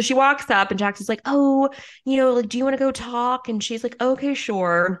 So she walks up and Jax is like, oh, like, do you want to go talk? And she's like, okay,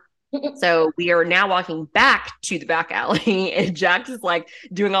 sure. So we are now walking back to the back alley, and Jax is like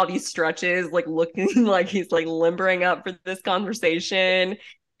doing all these stretches, like looking like he's like limbering up for this conversation.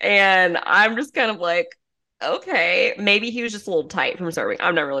 And I'm just kind of like, okay, maybe he was just a little tight from serving.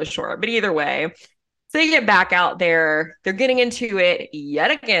 I'm not really sure. But either way, so they get back out there. They're getting into it yet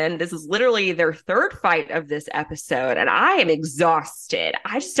again. This is literally their third fight of this episode, and I am exhausted.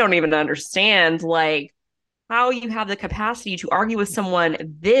 I just don't even understand, like, how you have the capacity to argue with someone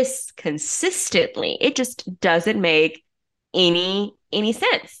this consistently. It just doesn't make any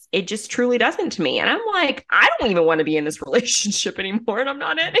sense. It just truly doesn't to me. And I'm like, I don't even want to be in this relationship anymore, and I'm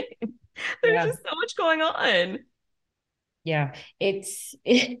not in it. There's Yeah. just so much going on. Yeah. And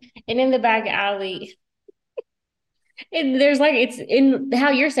in the back alley, there's like it's in how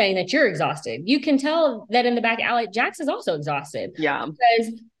you're saying that you're exhausted. You can tell that in the back alley, Jax is also exhausted Yeah.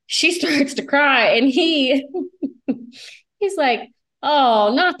 because she starts to cry and he's like,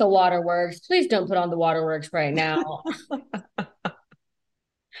 "Oh, not the waterworks. Please don't put on the waterworks right now."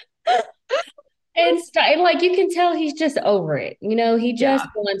 And like you can tell he's just over it. He just Yeah.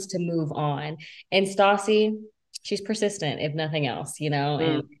 wants to move on. And Stassi, she's persistent, if nothing else, and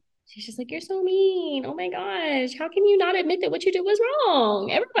Mm. she's just like, "You're so mean. Oh my gosh. How can you not admit that what you did was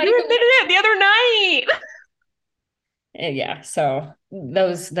wrong? Everybody You can." admitted it the other night. And yeah, so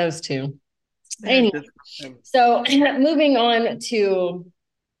those two. They're Anyway, just so moving on to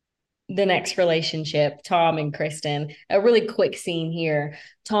the next relationship, Tom and Kristen. A really quick scene here.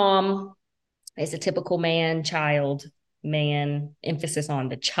 Tom is a typical man, emphasis on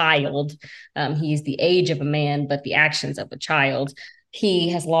the child. He's the age of a man, but the actions of a child. He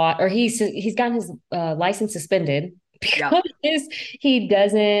has lost, or he's gotten his license suspended yeah. because he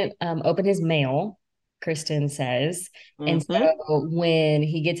doesn't open his mail. Kristen says. And Hmm. so when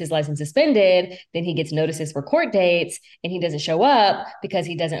he gets his license suspended, then he gets notices for court dates and he doesn't show up because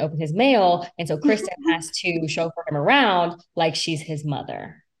he doesn't open his mail. And so Kristen has to chauffeur him around like she's his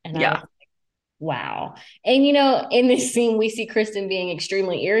mother. And I was Yeah. wow. And in this scene, we see Kristen being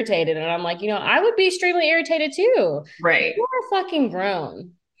extremely irritated. And I'm like, I would be extremely irritated too. Right. You are fucking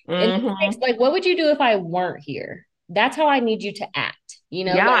grown. And Hmm. like, what would you do if I weren't here? That's how I need you to act,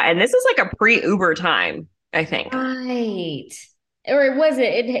 Yeah. like, And this is like a pre-Uber time, I think. right. Or it wasn't,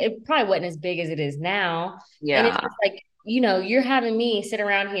 it probably wasn't as big as it is now. And it's Yeah. just like, you're having me sit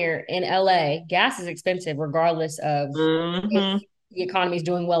around here in LA. Gas is expensive, regardless of if Hmm. the economy is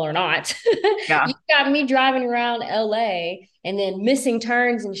doing well or not. You Yeah. got me driving around LA and then missing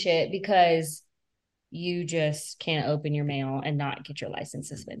turns and shit because you just can't open your mail and not get your license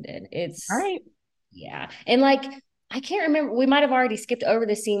suspended. All It's right. yeah. And like I can't remember. We might have already skipped over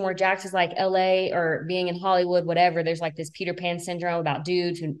the scene where Jax is like LA or being in Hollywood, whatever. There's like this Peter Pan syndrome about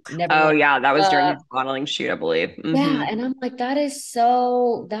dudes who never Oh, want yeah. That to was during up. his modeling shoot, I believe. Yeah. Hmm. And I'm like, that is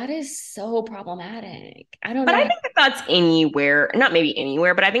so problematic. I don't But I know. think that that's anywhere, not maybe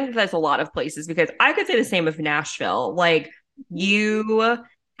anywhere, but I think that that's a lot of places because I could say the same of Nashville. Like, you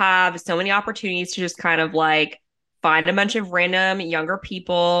have so many opportunities to just kind of like find a bunch of random younger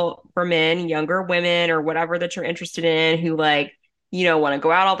people for men, younger women, or whatever that you're interested in who like, want to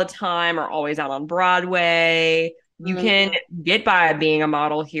go out all the time or always out on Broadway. You can Mhm. get by being a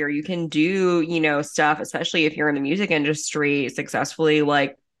model here. You can do, stuff, especially if you're in the music industry successfully,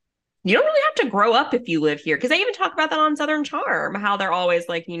 like you don't really have to grow up if you live here. Because they even talk about that on Southern Charm, how they're always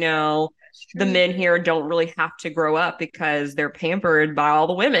like, That's the true. men here don't really have to grow up because they're pampered by all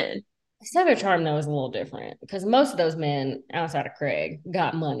the women. Southern Charm though is a little different because most of those men outside of Craig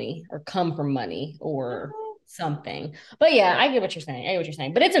got money or come from money or something. But yeah, I get what you're saying. I get what you're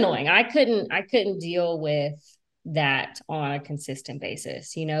saying. But it's annoying. I couldn't deal with that on a consistent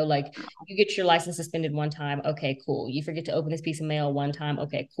basis. Like you get your license suspended one time, okay, cool. You forget to open this piece of mail one time,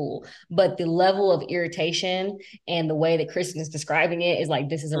 okay, cool. But the level of irritation and the way that Kristen is describing it is like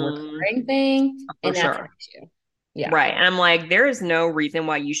this is a Mm, recurring thing, for and that's an sure. issue. Yeah. Right. And I'm like, there is no reason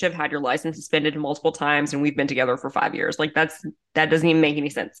why you should have had your license suspended multiple times and we've been together for 5 years. Like that doesn't even make any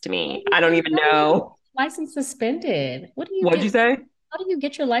sense to me. I don't even How do you get know. license suspended? What do you What'd you get? say? How do you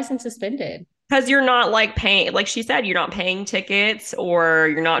get your license suspended? Because you're not like paying, like she said, you're not paying tickets or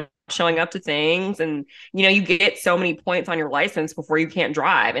you're not showing up to things. And, you get so many points on your license before you can't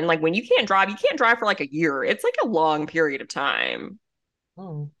drive. And like when you can't drive for like a year. It's like a long period of time.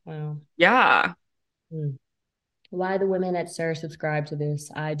 Oh, wow. Yeah. Hmm. Why the women at SUR subscribe to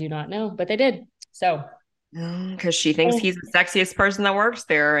this, I do not know, but they did. So, Because she thinks oh, he's the sexiest person that works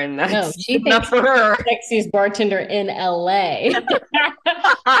there. And no, that's she good enough thinks for her. sexiest bartender in LA.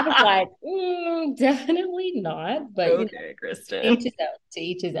 I was like, definitely not. But Okay, to each Kristen. his own. To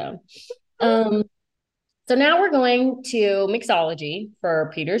each his own. Um, so now we're going to mixology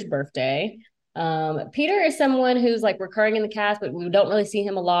for Peter's birthday. Peter is someone who's like recurring in the cast, but we don't really see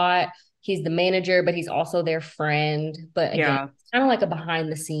him a lot. He's the manager, but he's also their friend. But again, Yeah. it's kind of like a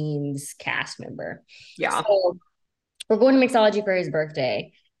behind the scenes cast member. Yeah. So we're going to mixology for his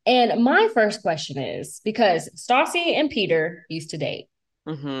birthday. And my first question is because Stassi and Peter used to date.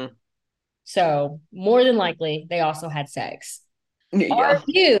 Hmm. So more than likely, they also had sex. Are Yeah.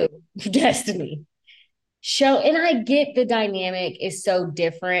 you, Destiny, and I get the dynamic is so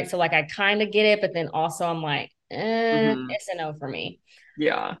different. So like I kind of get it, but then also I'm like, Hmm. it's a no for me.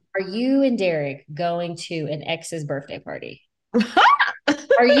 Yeah. Are you and Derek going to an ex's birthday party?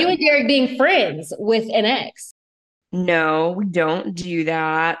 Are you and Derek being friends with an ex? No, we don't do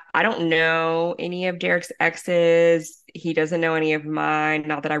that. I don't know any of Derek's exes. He doesn't know any of mine.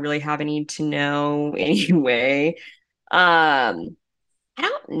 Not that I really have any to know anyway. I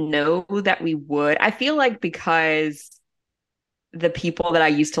don't know that we would. I feel like because the people that I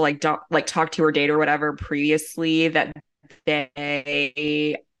used to like like talk to or date or whatever previously, that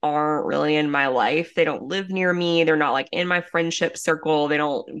they aren't really in my life. They don't live near me. They're not like in my friendship circle. They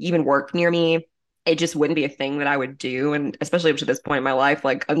don't even work near me. It just wouldn't be a thing that I would do. And especially up to this point in my life,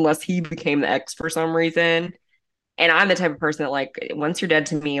 like unless he became the ex for some reason. And I'm the type of person that like once you're dead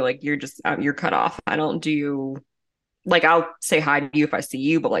to me, like you're just you're cut off. I don't do like I'll say hi to you if I see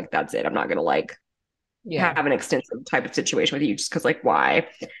you, but like that's it. I'm not gonna like Yeah. have an extensive type of situation with you just because like why?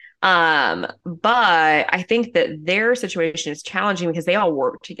 But I think that their situation is challenging because they all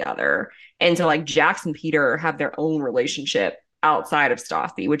work together. And so like Jax and Peter have their own relationship outside of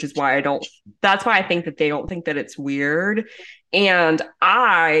Stassi, which is why I don't that's why I think that they don't think that it's weird. And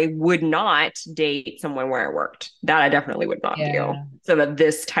I would not date someone where I worked. That I definitely would not do. Yeah. So that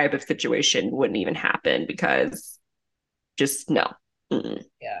this type of situation wouldn't even happen because just no. Mm-mm.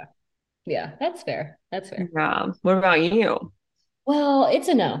 Yeah. Yeah. That's fair. That's fair. Yeah. What about you? Well, it's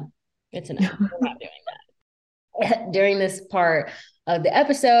a no. It's a no. We're not doing during this part of the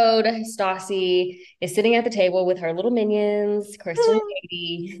episode, Stassi is sitting at the table with her little minions, Kristen and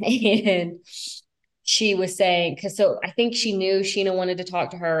Katie, and she was saying, because so I think she knew Sheena wanted to talk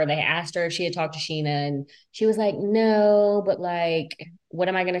to her, or they asked her if she had talked to Sheena, and she was like, no, but like, what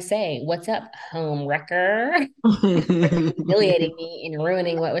am I going to say? What's up, home wrecker? Humiliating me and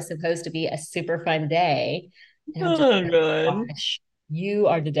ruining what was supposed to be a super fun day. And I'm just Oh, like, God. gosh, you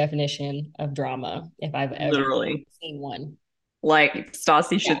are the definition of drama if I've ever Literally. seen one. Like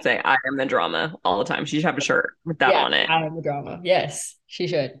Stassi Yeah. should say, I am the drama all the time. She should have a shirt with that Yeah, on it. I am the drama. Yes, she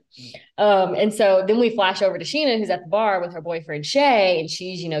should. And so then we flash over to Sheena, who's at the bar with her boyfriend Shay, and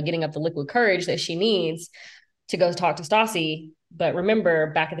she's, getting up the liquid courage that she needs to go talk to Stassi. But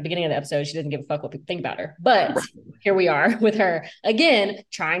remember, back at the beginning of the episode, she doesn't give a fuck what people think about her. But here we are with her again,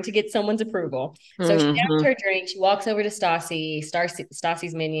 trying to get someone's approval. So she downs Hmm. her drink. She walks over to Stassi.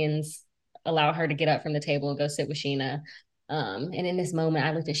 Stassi's minions allow her to get up from the table and go sit with Sheena. And in this moment,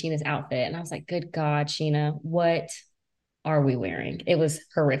 I looked at Sheena's outfit and I was like, good God, Sheena, what are we wearing? It was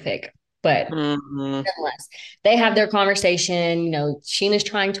horrific. But Hmm. nonetheless, they have their conversation. Sheena's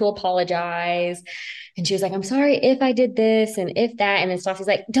trying to apologize. And she was like, I'm sorry if I did this and if that. And then Stassi's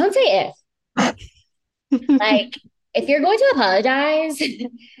like, don't say if. Like, if you're going to apologize,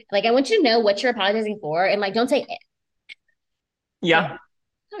 like, I want you to know what you're apologizing for. And like, don't say if. And Yeah.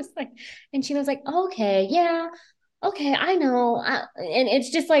 I was like, and Sheena was like, okay, yeah, okay, I know. And it's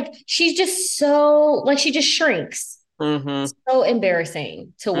just like, she's just so, like, she just shrinks. Hmm. So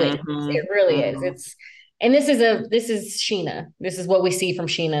embarrassing to witness. Hmm. It really is. Hmm. And this is Sheena. This is what we see from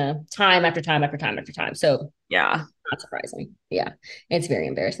Sheena time after time after time after time. So Yeah. not surprising. Yeah, it's very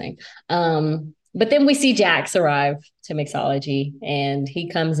embarrassing. But then we see Jax arrive to mixology, and he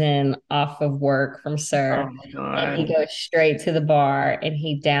comes in off of work from Oh Sir, my and he God. goes straight to the bar and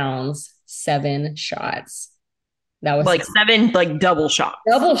he downs 7 shots. That was Like seven, like double shots.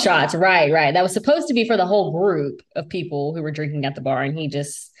 double shots, right, right. That was supposed to be for the whole group of people who were drinking at the bar, and he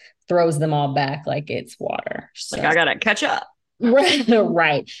just throws them all back like it's water. Like So I gotta catch up. right,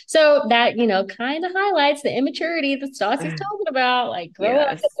 right. So that, kind of highlights the immaturity that Stassi's talking about. Like, grow up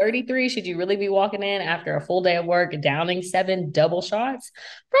at Yes. 33. Should you really be walking in after a full day of work and downing 7 double shots?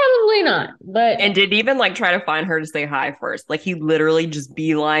 Probably not. But And did even like try to find her to say hi first. Like he literally just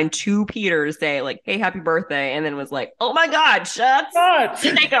beeline to Peter to say like, "Hey, happy birthday," and then was like, "Oh my God, shucks, shots.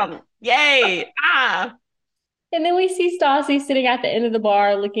 take them, yay, ah." And then we see Stassi sitting at the end of the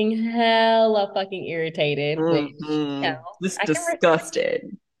bar looking hella fucking irritated, which, Hmm. Just I can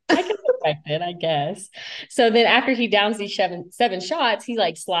disgusted. I can respect it, I guess. So then after he downs these seven shots, he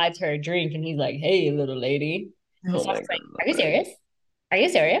like slides her a drink and he's like, "Hey, little lady." And Oh so I my was like, "Are you God. serious? Are you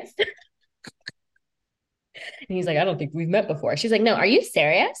serious?" And he's like, "I don't think we've met before." She's like, "No, are you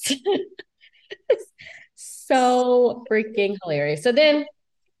serious?" So freaking hilarious. So then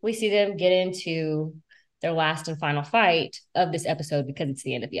we see them get into their last and final fight of this episode because it's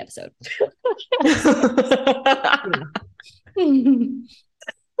the end of the episode. Yeah.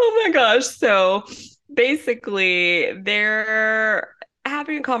 Oh my gosh. So basically, they're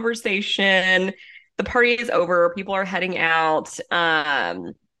having a conversation. The party is over. People are heading out.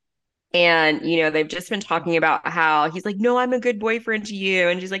 And they've just been talking about how he's like, no, I'm a good boyfriend to you.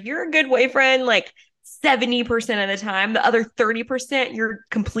 And she's like, you're a good boyfriend, like 70% of the time. The other 30%, you're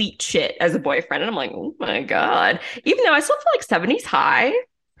complete shit as a boyfriend. And I'm like, oh my God. Even though I still feel like 70's high.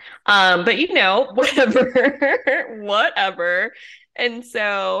 But whatever, whatever. And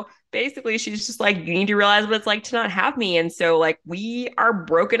so basically she's just like, you need to realize what it's like to not have me. And so like we are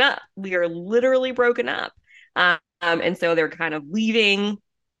broken up. We are literally broken up. And so they're kind of leaving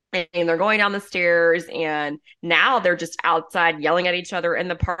and they're going down the stairs and now they're just outside yelling at each other in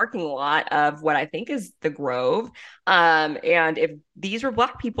the parking lot of what I think is the Grove. And if these were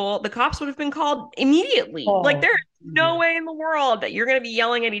black people, the cops would have been called immediately. Like Oh, there's no yeah. way in the world that you're going to be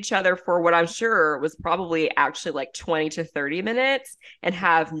yelling at each other for what I'm sure was probably actually like 20 to 30 minutes and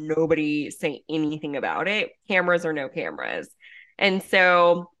have nobody say anything about it, cameras or no cameras. And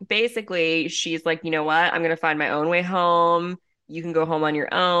so basically she's like, you know what, I'm going to find my own way home. You can go home on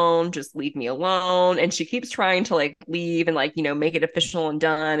your own, just leave me alone. And she keeps trying to like leave and like, make it official and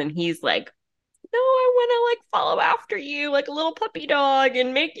done. And he's like, no, I want to like follow after you like a little puppy dog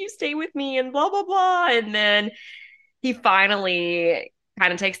and make you stay with me and blah, blah, blah. And then he finally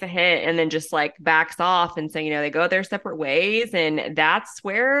kind of takes the hint and then just like backs off and saying, they go their separate ways. And that's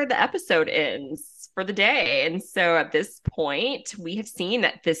where the episode ends for the day. And so at this point, we have seen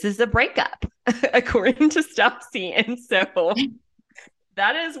that this is a breakup, according to Stassi. And so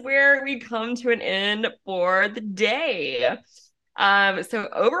that is where we come to an end for the day. So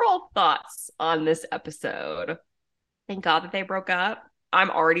overall thoughts on this episode. Thank God that they broke up. I'm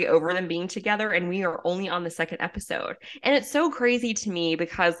already over them being together, and we are only on the second episode. And it's so crazy to me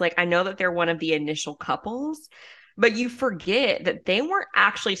because, like, I know that they're one of the initial couples, but you forget that they weren't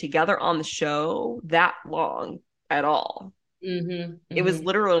actually together on the show that long at all. Mm-hmm, It was mm-hmm.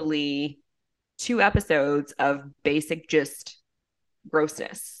 literally 2 episodes of basic just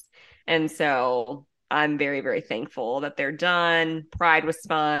grossness. And so I'm very, very thankful that they're done. Pride was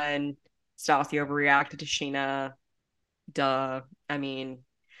fun. Stassi overreacted to Sheena. Duh. I mean,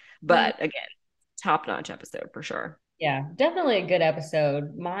 Mm, but again, top notch episode for sure. yeah, definitely a good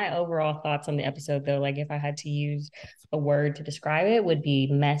episode. My overall thoughts on the episode, though, like if I had to use a word to describe it, would be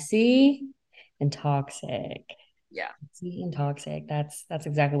messy and toxic. Yeah. Messy and toxic. That's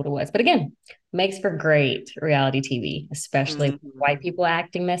exactly what it was. But again, makes for great reality TV, especially white Mm-hmm. people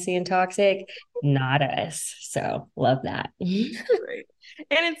acting messy and toxic. Not us. So love that. Right.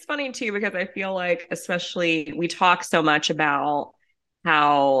 And it's funny too, because I feel like, especially, we talk so much about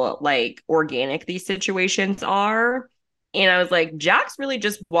how like organic these situations are. And I was like, Jax really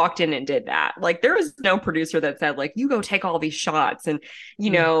just walked in and did that. Like, there was no producer that said, like, you go take all these shots. And,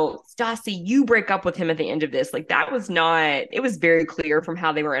 Stassi, you break up with him at the end of this. Like, that was not, it was very clear from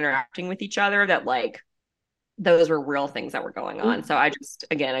how they were interacting with each other that, like, those were real things that were going on. So I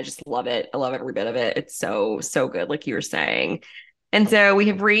just love it. I love every bit of it. It's so, so good, like you were saying. And so we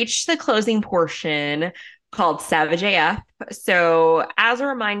have reached the closing portion called Savage AF. So, as a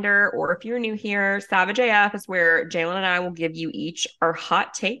reminder, or if you're new here, Savage AF is where Jalen and I will give you each our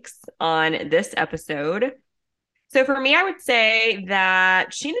hot takes on this episode. So, for me, I would say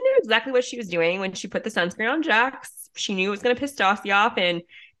that Sheena knew exactly what she was doing when she put the sunscreen on Jax. She knew it was going to piss Stassi off, and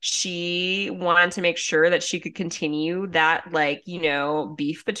she wanted to make sure that she could continue that, like,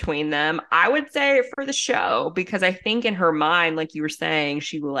 beef between them. I would say for the show, because I think in her mind, like you were saying,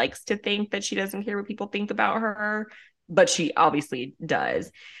 she likes to think that she doesn't care what people think about her, but she obviously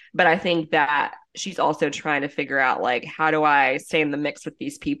does. But I think that she's also trying to figure out, like, how do I stay in the mix with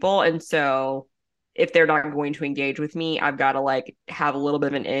these people? And so if they're not going to engage with me, I've got to like have a little bit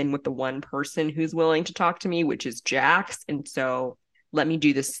of an in with the one person who's willing to talk to me, which is Jax. And so let me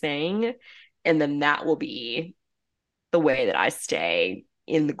do this thing. And then that will be the way that I stay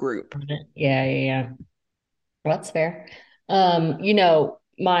in the group. Yeah, yeah, yeah. Well, that's fair.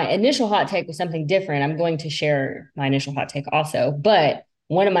 My initial hot take was something different. I'm going to share my initial hot take also, but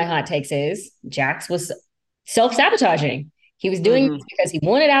one of my hot takes is Jax was self-sabotaging. He was doing Mm-hmm. this because he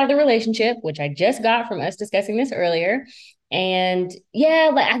wanted out of the relationship, which I just got from us discussing this earlier. And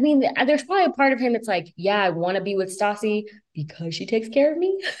yeah, like, I mean, there's probably a part of him that's like, yeah, I want to be with Stassi because she takes care of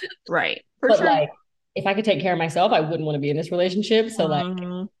me. Right. For But sure. like, if I could take care of myself, I wouldn't want to be in this relationship. So like,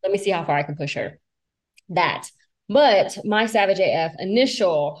 Hmm. let me see how far I can push her. That. But my Savage AF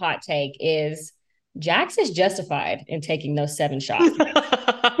initial hot take is Jax is justified in taking those 7 shots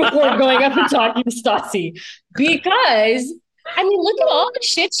before going up and talking to Stassi. Because, I mean, look at all the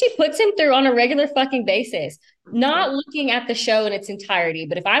shit she puts him through on a regular fucking basis. Not looking at the show in its entirety,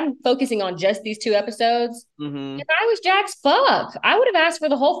 but if I'm focusing on just these 2 episodes, Hmm. if I was Jax, fuck, I would have asked for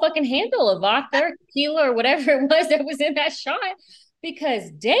the whole fucking handle of vodka or tequila or whatever it was that was in that shot. Because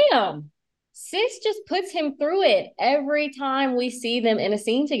damn, sis just puts him through it every time we see them in a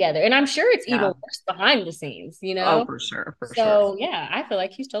scene together. And I'm sure it's even Yeah. worse behind the scenes, you Oh, know? for sure. For sure. So yeah, I feel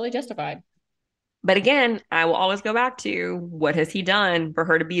like he's totally justified. But again, I will always go back to what has he done for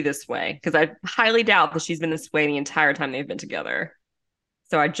her to be this way? Because I highly doubt that she's been this way the entire time they've been together.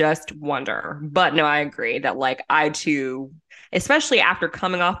 So I just wonder. But no, I agree that like I too, especially after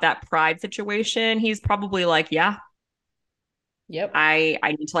coming off that pride situation, he's probably like, yeah, Yep. I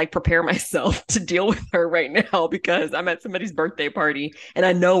need to like prepare myself to deal with her right now because I'm at somebody's birthday party and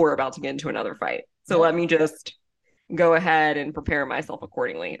I know we're about to get into another fight. So Yep. let me just go ahead and prepare myself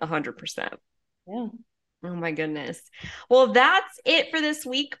accordingly, 100%. Yeah. Oh my goodness. Well, that's it for this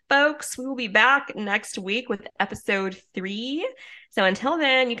week, folks. We will be back next week with episode 3. So until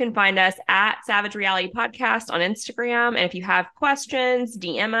then, you can find us at Savage Reality Podcast on Instagram. And if you have questions,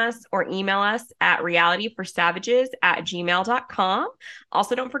 DM us or email us at realityforsavages@gmail.com.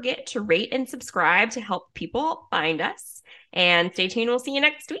 Also, don't forget to rate and subscribe to help people find us. And stay tuned. We'll see you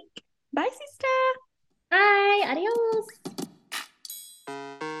next week. Bye, sister. Bye. Adios.